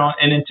opinion,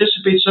 and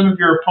anticipate some of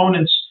your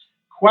opponent's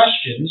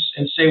questions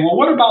and say, well,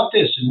 what about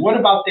this? And what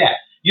about that?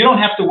 You don't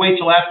have to wait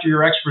till after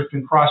your expert's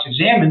been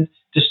cross-examined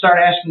to start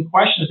asking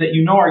questions that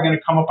are going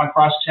to come up on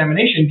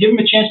cross-examination. Give them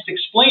a chance to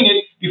explain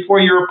it before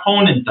your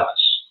opponent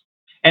does.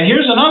 And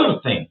here's another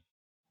thing.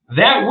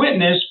 That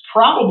witness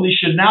probably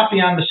should not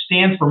be on the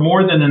stand for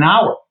more than an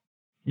hour.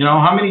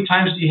 How many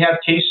times do you have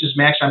cases,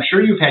 Max? I'm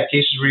sure you've had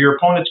cases where your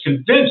opponent's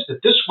convinced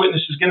that this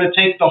witness is going to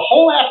take the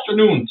whole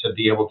afternoon to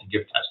be able to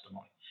give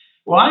testimony.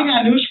 Well, I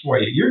got news for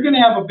you. You're going to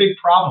have a big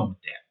problem with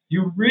that.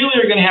 You really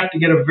are going to have to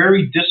get a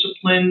very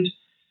disciplined,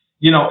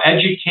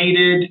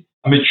 educated,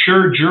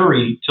 mature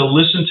jury to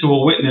listen to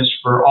a witness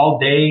for all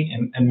day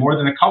and more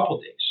than a couple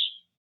of days.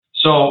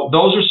 So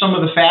those are some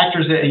of the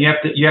factors that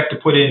you have to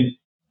put in.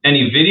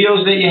 Any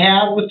videos that you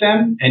have with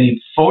them,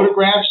 any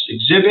photographs,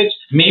 exhibits,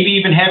 maybe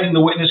even having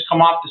the witness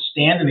come off the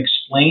stand and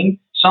explain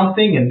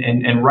something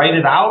and write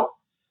it out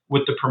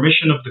with the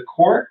permission of the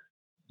court.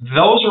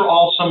 Those are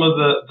all some of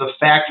the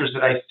factors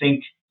that I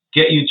think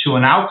get you to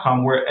an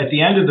outcome where at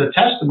the end of the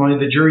testimony,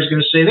 the jury's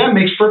going to say, that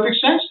makes perfect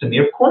sense to me.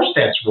 Of course,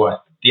 that's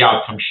what the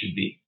outcome should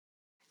be.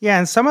 Yeah,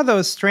 and some of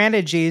those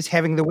strategies,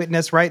 having the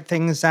witness write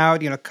things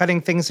out, cutting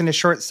things into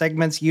short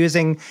segments,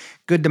 using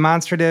good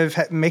demonstrative,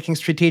 making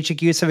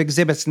strategic use of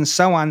exhibits, and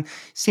so on,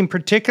 seem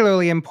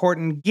particularly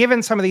important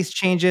given some of these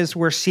changes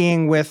we're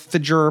seeing with the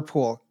juror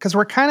pool. Because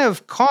we're kind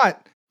of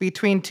caught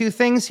between two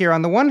things here.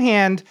 On the one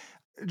hand,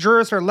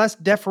 jurors are less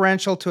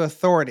deferential to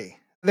authority.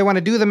 They want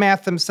to do the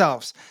math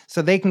themselves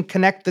so they can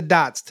connect the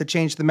dots, to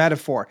change the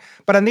metaphor.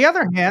 But on the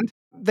other hand,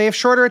 they have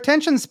shorter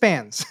attention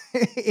spans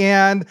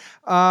and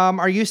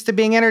are used to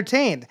being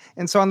entertained.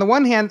 And so on the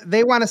one hand,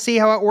 they want to see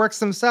how it works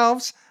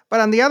themselves.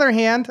 But on the other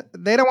hand,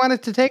 they don't want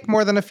it to take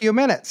more than a few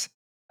minutes.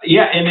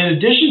 Yeah, and in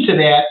addition to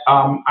that,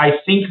 I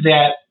think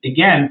that,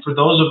 again, for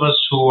those of us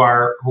who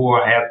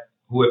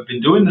have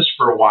been doing this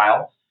for a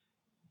while,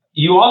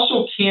 you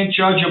also can't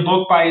judge a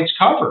book by its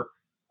cover.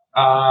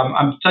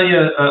 I'm tell you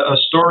a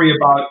story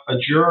about a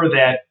juror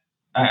that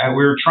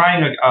we were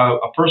trying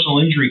a personal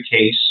injury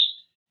case,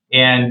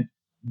 and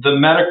the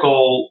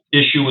medical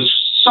issue was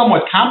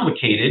somewhat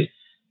complicated.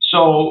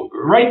 So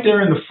right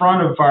there in the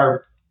front of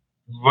our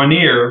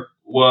veneer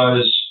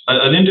was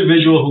an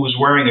individual who was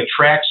wearing a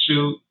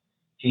tracksuit.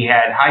 He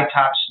had high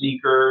top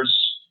sneakers.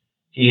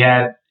 He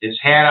had his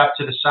hat up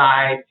to the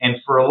side, and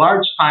for a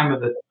large time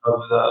of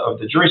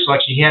the jury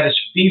selection, he had his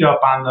feet up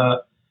on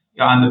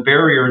the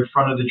barrier in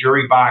front of the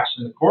jury box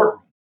in the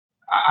courtroom.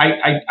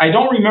 I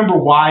don't remember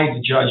why the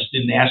judge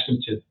didn't ask him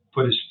to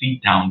put his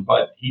feet down,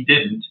 but he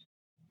didn't.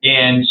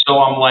 And so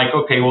I'm like,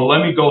 okay, well,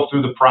 let me go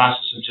through the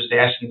process of just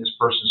asking this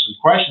person some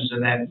questions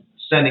and then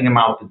sending him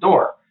out the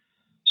door.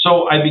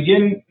 So I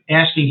begin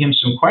asking him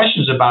some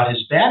questions about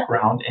his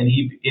background, and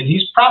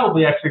he's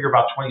probably, I figure,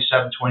 about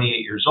 27,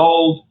 28 years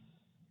old,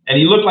 and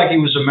he looked like he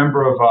was a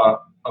member of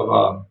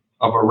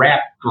a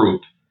rap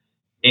group,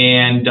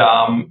 and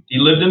he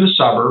lived in the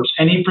suburbs.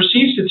 And he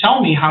proceeds to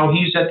tell me how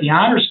he's at the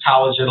honors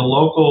college at a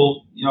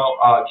local,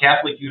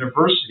 Catholic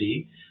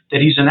university,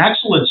 that he's an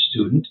excellent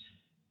student,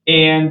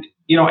 and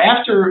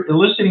after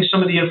eliciting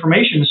some of the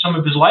information and some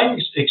of his life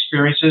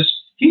experiences,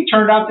 he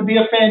turned out to be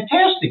a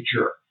fantastic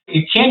juror.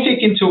 You can't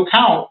take into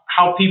account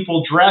how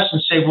people dress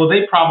and say, well,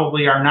 they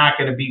probably are not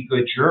going to be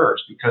good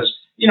jurors because,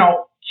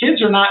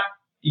 kids are not,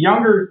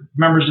 younger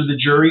members of the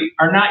jury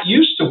are not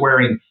used to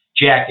wearing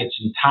jackets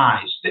and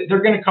ties.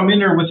 They're going to come in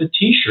there with a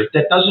T-shirt.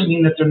 That doesn't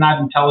mean that they're not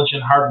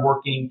intelligent,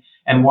 hardworking,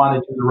 and want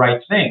to do the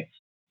right thing.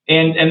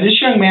 And this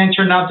young man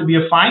turned out to be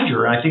a fine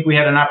juror. I think we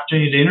had an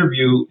opportunity to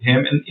interview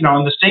him. And,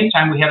 at the same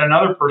time, we had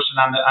another person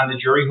on the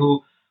jury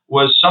who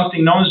was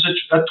something known as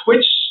a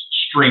Twitch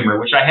streamer,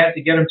 which I had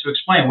to get him to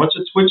explain. What's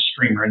a Twitch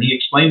streamer? And he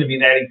explained to me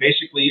that he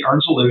basically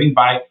earns a living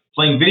by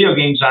playing video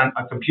games on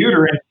a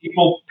computer, and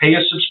people pay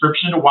a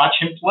subscription to watch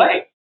him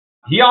play.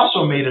 He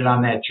also made it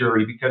on that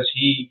jury because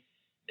he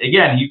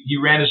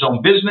ran his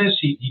own business.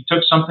 He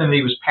took something that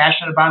he was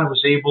passionate about and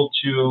was able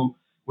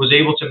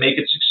to make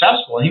it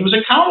successful. And he was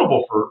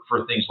accountable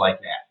for things like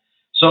that.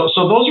 So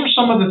those are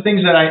some of the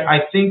things that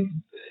I think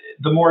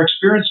the more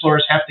experienced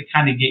lawyers have to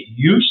kind of get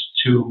used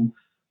to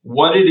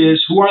what it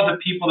is, who are the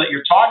people that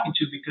you're talking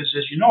to, because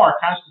as you know, our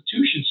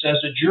Constitution says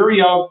a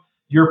jury of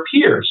your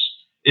peers.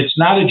 It's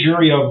not a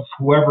jury of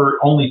whoever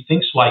only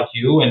thinks like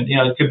you. And,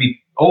 it could be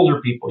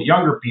older people,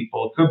 younger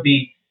people. It could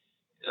be,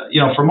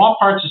 from all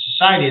parts of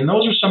society. And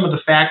those are some of the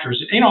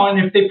factors, and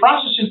if they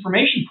process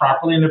information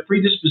properly and their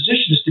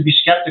predisposition is to be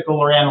skeptical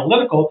or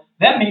analytical,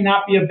 that may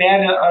not be a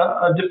bad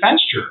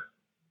defense juror.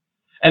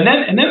 And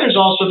then there's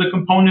also the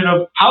component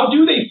of how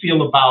do they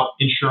feel about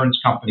insurance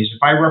companies?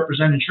 If I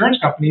represent insurance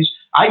companies,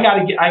 I got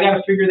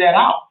to figure that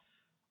out.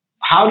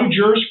 How do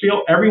jurors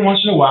feel? Every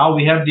once in a while,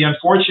 we have the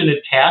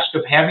unfortunate task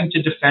of having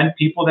to defend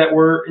people that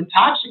were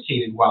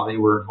intoxicated while they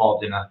were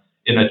involved in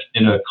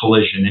a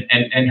collision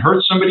and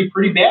hurt somebody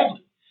pretty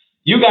badly.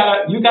 You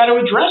gotta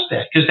address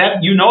that because that's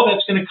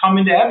going to come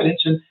into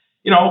evidence. And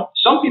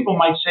some people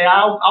might say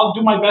I'll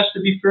do my best to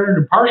be fair and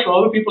impartial.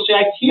 Other people say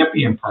I can't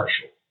be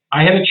impartial.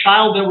 I had a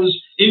child that was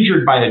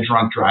injured by a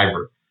drunk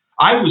driver.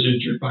 I was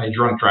injured by a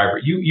drunk driver.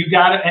 You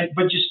got to,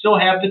 but you still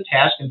have the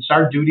task, and it's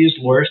our duty as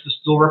lawyers to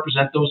still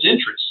represent those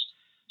interests.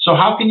 So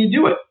how can you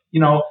do it?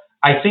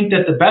 I think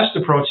that the best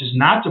approach is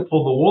not to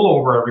pull the wool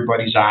over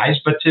everybody's eyes,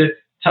 but to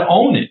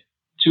own it,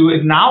 to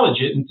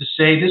acknowledge it, and to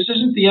say this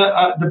isn't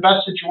the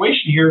best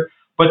situation here.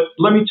 But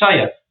let me tell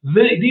you,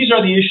 these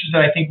are the issues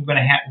that I think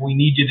we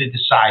need you to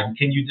decide. And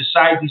can you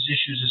decide these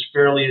issues as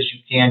fairly as you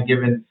can,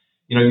 given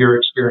your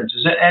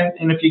experiences?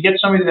 And if you get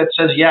somebody that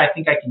says, yeah, I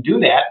think I can do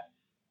that,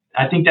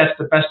 I think that's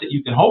the best that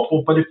you can hope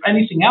for. But if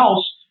anything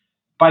else,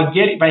 by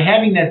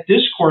having that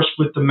discourse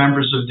with the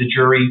members of the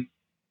jury,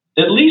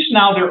 at least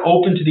now they're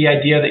open to the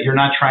idea that you're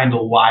not trying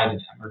to lie to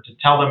them or to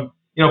tell them,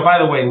 by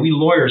the way, we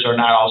lawyers are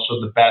not also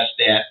the best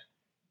at,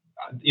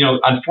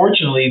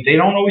 unfortunately, they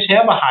don't always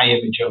have a high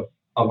image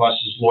of us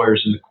as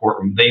lawyers in the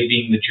courtroom, they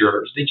being the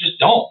jurors. They just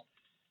don't,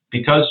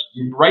 because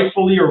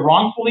rightfully or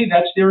wrongfully,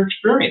 that's their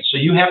experience. So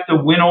you have to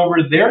win over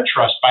their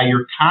trust by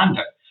your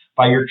conduct,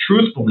 by your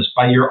truthfulness,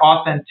 by your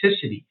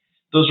authenticity.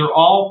 Those are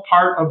all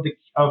part of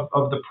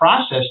the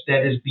process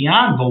that is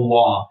beyond the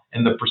law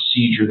and the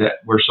procedure that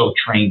we're so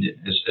trained in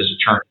as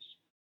attorneys.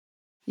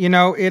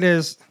 It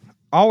has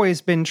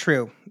always been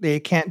true. They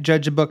can't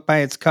judge a book by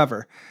its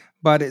cover,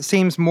 but it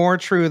seems more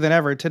true than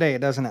ever today,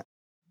 doesn't it?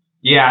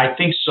 Yeah, I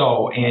think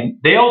so. And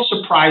they'll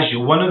surprise you.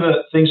 One of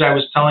the things I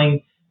was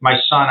telling my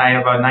son, I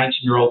have a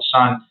 19-year-old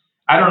son.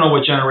 I don't know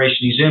what generation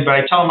he's in, but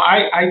I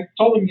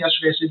told him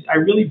yesterday, I said, I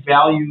really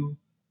value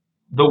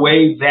the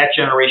way that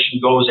generation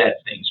goes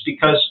at things,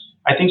 because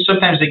I think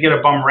sometimes they get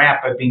a bum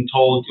rap by being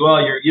told, well,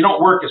 you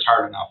don't work as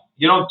hard enough.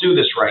 You don't do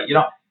this right.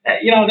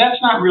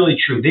 That's not really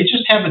true. They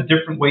just have a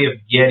different way of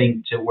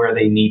getting to where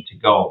they need to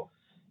go.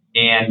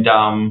 And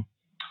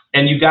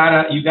you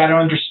gotta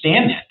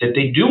understand that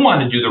they do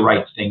want to do the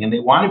right thing and they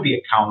want to be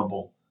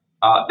accountable.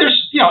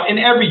 There's, in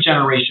every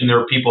generation,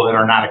 there are people that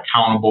are not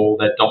accountable,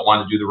 that don't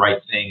want to do the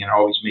right thing and are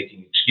always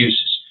making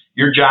excuses.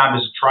 Your job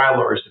as a trial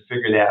lawyer is to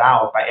figure that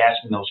out by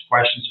asking those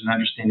questions and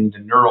understanding the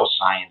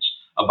neuroscience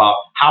about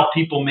how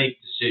people make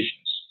decisions.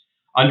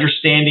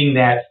 Understanding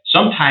that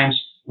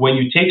sometimes when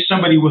you take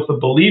somebody with a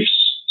belief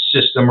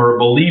system or a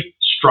belief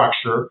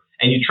structure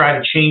and you try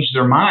to change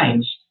their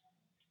minds,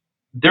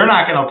 they're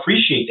not going to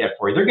appreciate that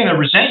for you. They're going to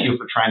resent you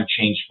for trying to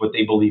change what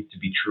they believe to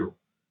be true.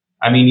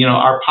 I mean,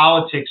 our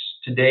politics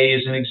today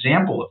is an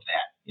example of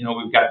that.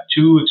 We've got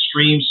two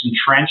extremes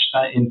entrenched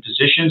in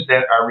positions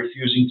that are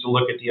refusing to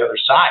look at the other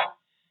side.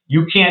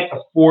 You can't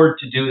afford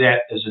to do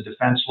that as a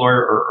defense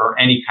lawyer or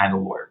any kind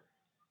of lawyer.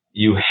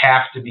 You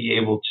have to be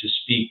able to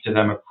speak to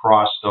them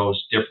across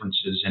those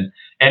differences. And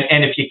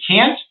if you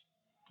can't,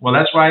 well,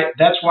 that's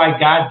why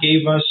God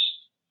gave us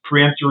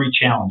preemptory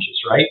challenges,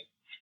 right?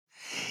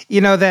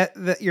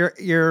 That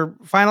your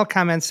final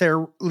comments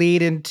there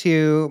lead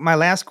into my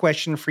last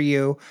question for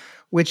you,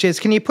 which is,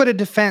 can you put a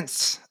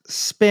defense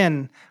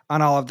spin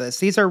on all of this?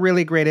 These are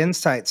really great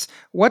insights.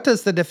 What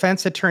does the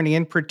defense attorney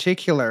in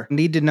particular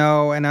need to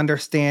know and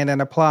understand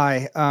and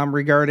apply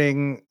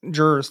regarding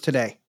jurors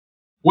today?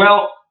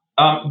 Well,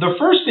 the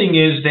first thing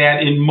is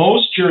that in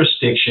most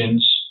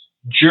jurisdictions,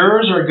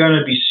 jurors are going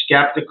to be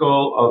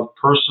skeptical of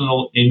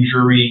personal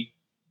injury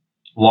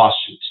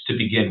lawsuits to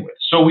begin with.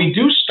 So we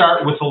do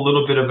start with a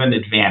little bit of an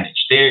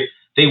advantage.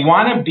 They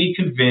want to be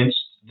convinced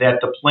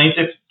that the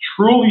plaintiff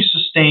truly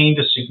sustained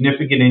a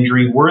significant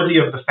injury worthy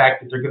of the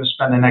fact that they're going to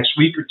spend the next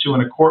week or two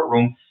in a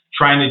courtroom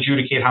trying to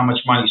adjudicate how much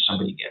money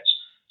somebody gets.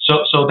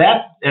 So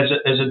that,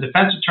 as a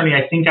defense attorney,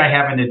 I think I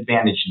have an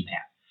advantage in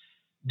that.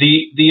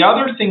 The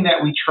other thing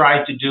that we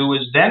try to do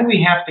is then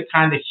we have to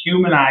kind of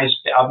humanize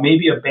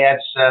maybe a bad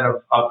set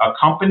of a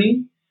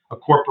company, a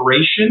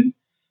corporation.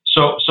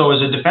 So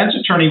as a defense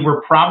attorney,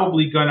 we're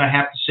probably going to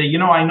have to say,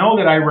 I know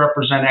that I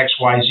represent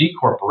XYZ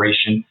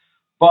Corporation,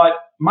 but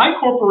my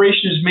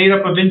corporation is made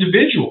up of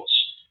individuals,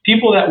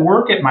 people that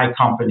work at my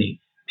company,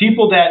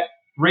 people that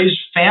raise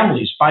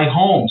families, buy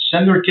homes,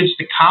 send their kids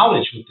to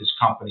college with this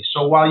company.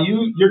 So while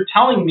you're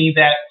telling me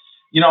that,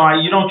 you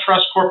don't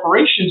trust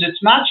corporations,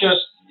 it's not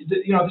just,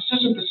 this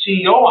isn't the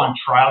CEO on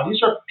trial.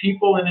 These are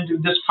people,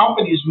 and this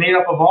company is made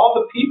up of all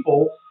the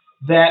people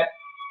that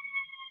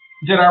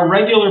are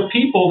regular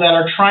people that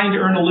are trying to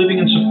earn a living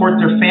and support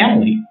their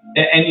family.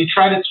 And you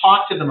try to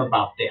talk to them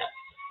about that.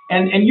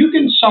 And you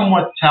can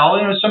somewhat tell,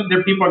 some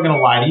there people are going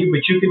to lie to you,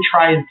 but you can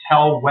try and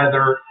tell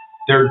whether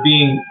they're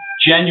being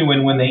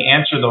genuine when they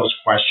answer those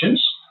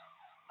questions.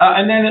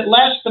 And then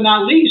last but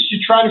not least, you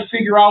try to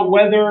figure out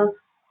whether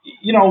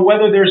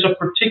there's a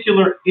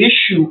particular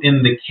issue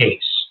in the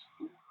case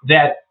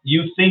that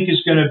you think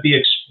is going to be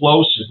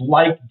explosive,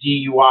 like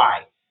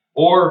DUI,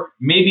 or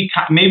maybe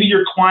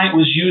your client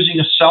was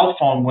using a cell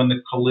phone when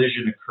the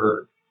collision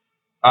occurred.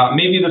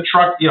 Maybe the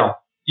truck,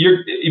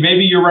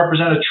 maybe you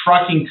represent a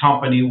trucking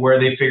company where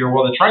they figure,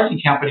 well, the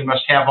trucking company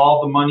must have all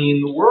the money in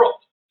the world.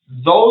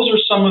 Those are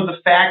some of the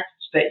facts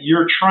that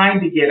you're trying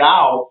to get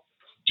out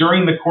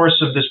during the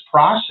course of this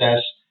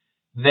process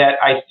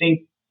that I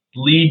think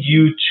lead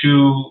you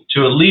to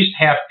at least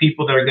have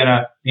people that are going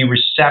to be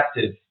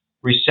receptive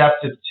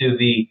to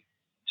the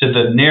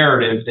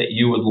narrative that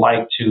you would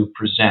like to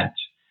present.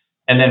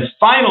 And then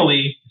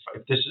finally,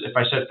 if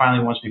I said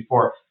finally once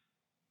before,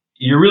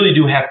 you really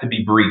do have to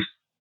be brief.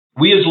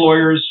 We as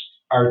lawyers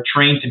are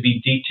trained to be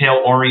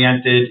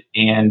detail-oriented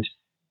and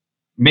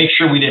make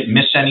sure we didn't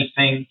miss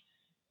anything.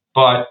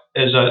 But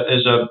as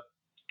a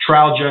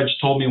trial judge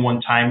told me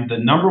one time, the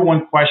number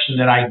one question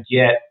that I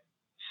get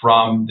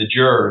from the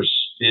jurors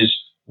is,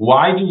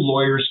 why do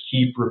lawyers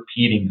keep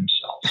repeating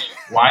themselves?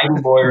 Why do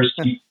lawyers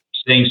keep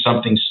saying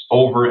something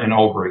over and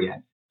over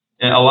again?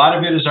 And a lot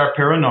of it is our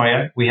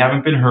paranoia. We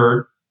haven't been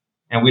heard,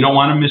 and we don't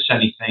want to miss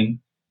anything.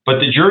 But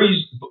the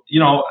jury's,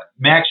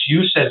 Max,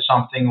 you said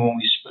something when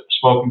we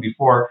spoken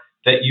before,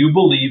 that you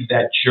believe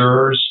that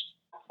jurors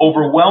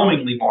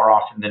overwhelmingly more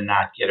often than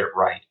not get it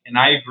right. And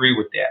I agree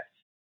with that.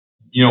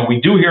 We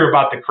do hear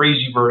about the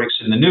crazy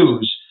verdicts in the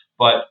news,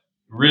 but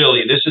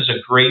really, this is a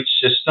great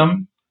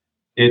system.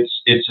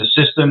 It's a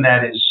system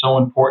that is so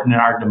important in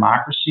our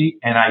democracy,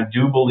 and I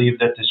do believe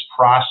that this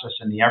process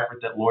and the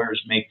effort that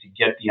lawyers make to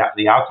get the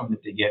outcome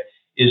that they get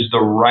is the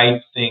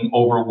right thing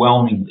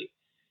overwhelmingly.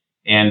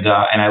 And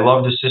I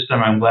love the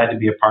system. I'm glad to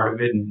be a part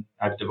of it, and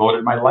I've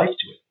devoted my life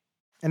to it.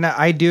 And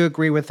I do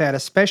agree with that,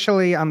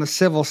 especially on the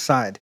civil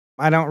side.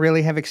 I don't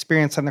really have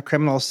experience on the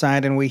criminal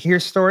side, and we hear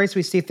stories,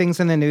 we see things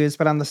in the news,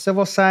 but on the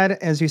civil side,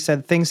 as you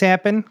said, things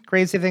happen,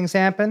 crazy things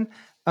happen,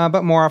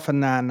 but more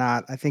often than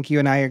not, I think you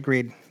and I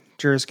agreed,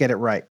 jurors get it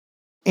right.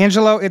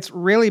 Angelo, it's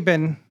really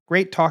been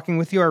great talking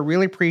with you. I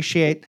really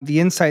appreciate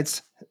the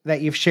insights that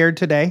you've shared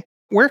today.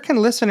 Where can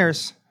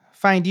listeners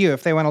find you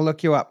if they want to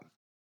look you up?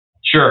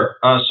 Sure.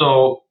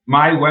 So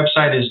my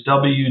website is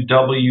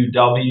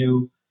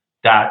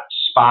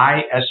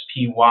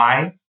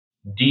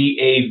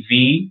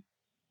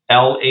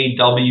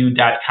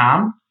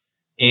www.spylaw.com.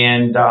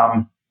 And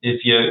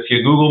if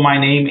you Google my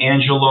name,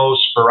 Angelo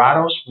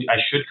Spyratos, I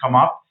should come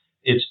up.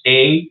 It's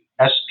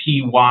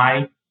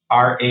ASPYRATOS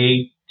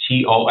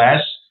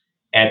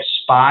at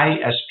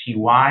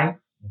spylaw.com.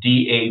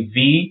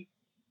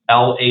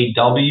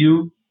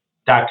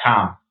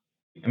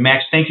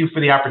 Max, thank you for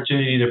the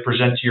opportunity to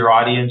present to your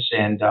audience,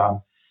 and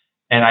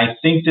I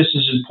think this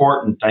is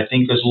important. I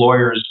think as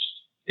lawyers,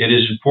 it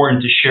is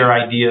important to share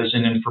ideas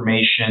and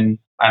information,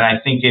 and I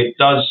think it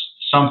does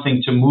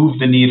something to move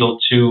the needle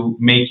to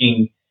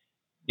making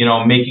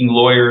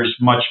lawyers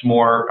much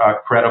more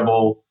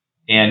credible,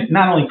 and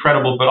not only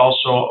credible, but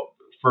also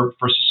for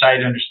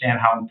society to understand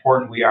how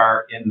important we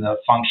are in the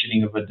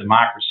functioning of a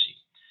democracy.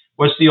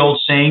 What's the old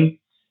saying?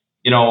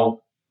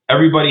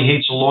 Everybody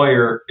hates a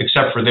lawyer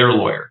except for their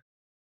lawyer.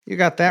 You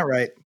got that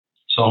right.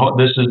 So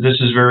this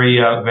is very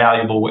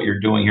valuable what you're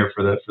doing here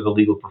for the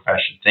legal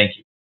profession. Thank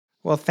you.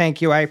 Well,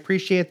 thank you. I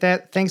appreciate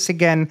that. Thanks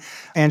again,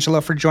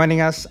 Angelo, for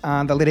joining us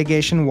on the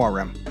Litigation War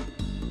Room.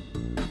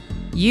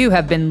 You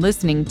have been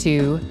listening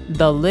to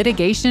The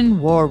Litigation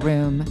War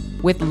Room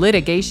with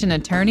litigation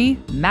attorney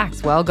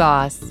Maxwell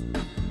Goss.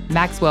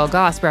 Maxwell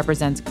Goss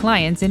represents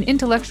clients in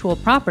intellectual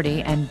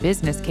property and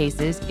business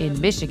cases in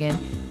Michigan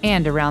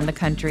and around the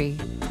country,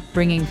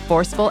 bringing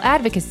forceful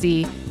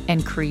advocacy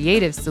and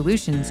creative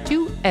solutions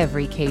to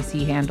every case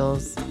he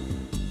handles.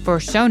 For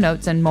show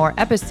notes and more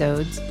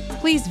episodes,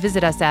 please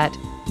visit us at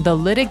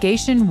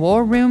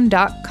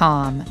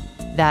thelitigationwarroom.com.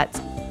 That's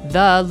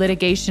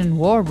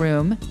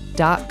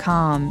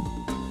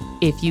thelitigationwarroom.com.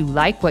 If you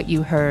like what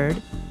you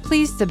heard,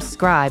 please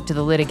subscribe to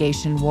The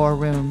Litigation War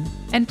Room.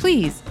 And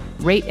please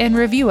rate and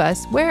review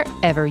us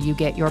wherever you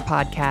get your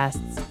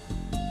podcasts.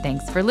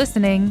 Thanks for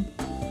listening.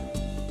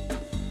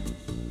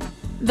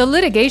 The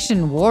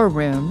Litigation War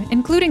Room,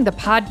 including the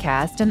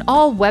podcast and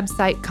all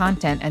website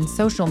content and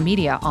social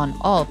media on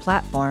all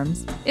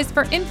platforms, is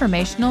for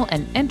informational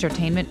and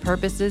entertainment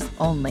purposes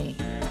only.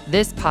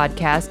 This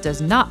podcast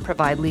does not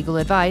provide legal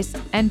advice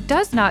and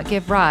does not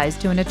give rise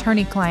to an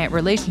attorney-client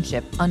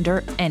relationship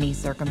under any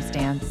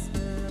circumstance.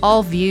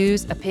 All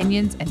views,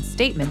 opinions, and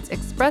statements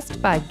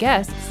expressed by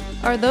guests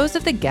are those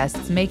of the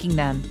guests making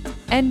them,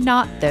 and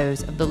not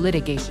those of the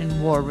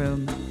Litigation War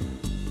Room.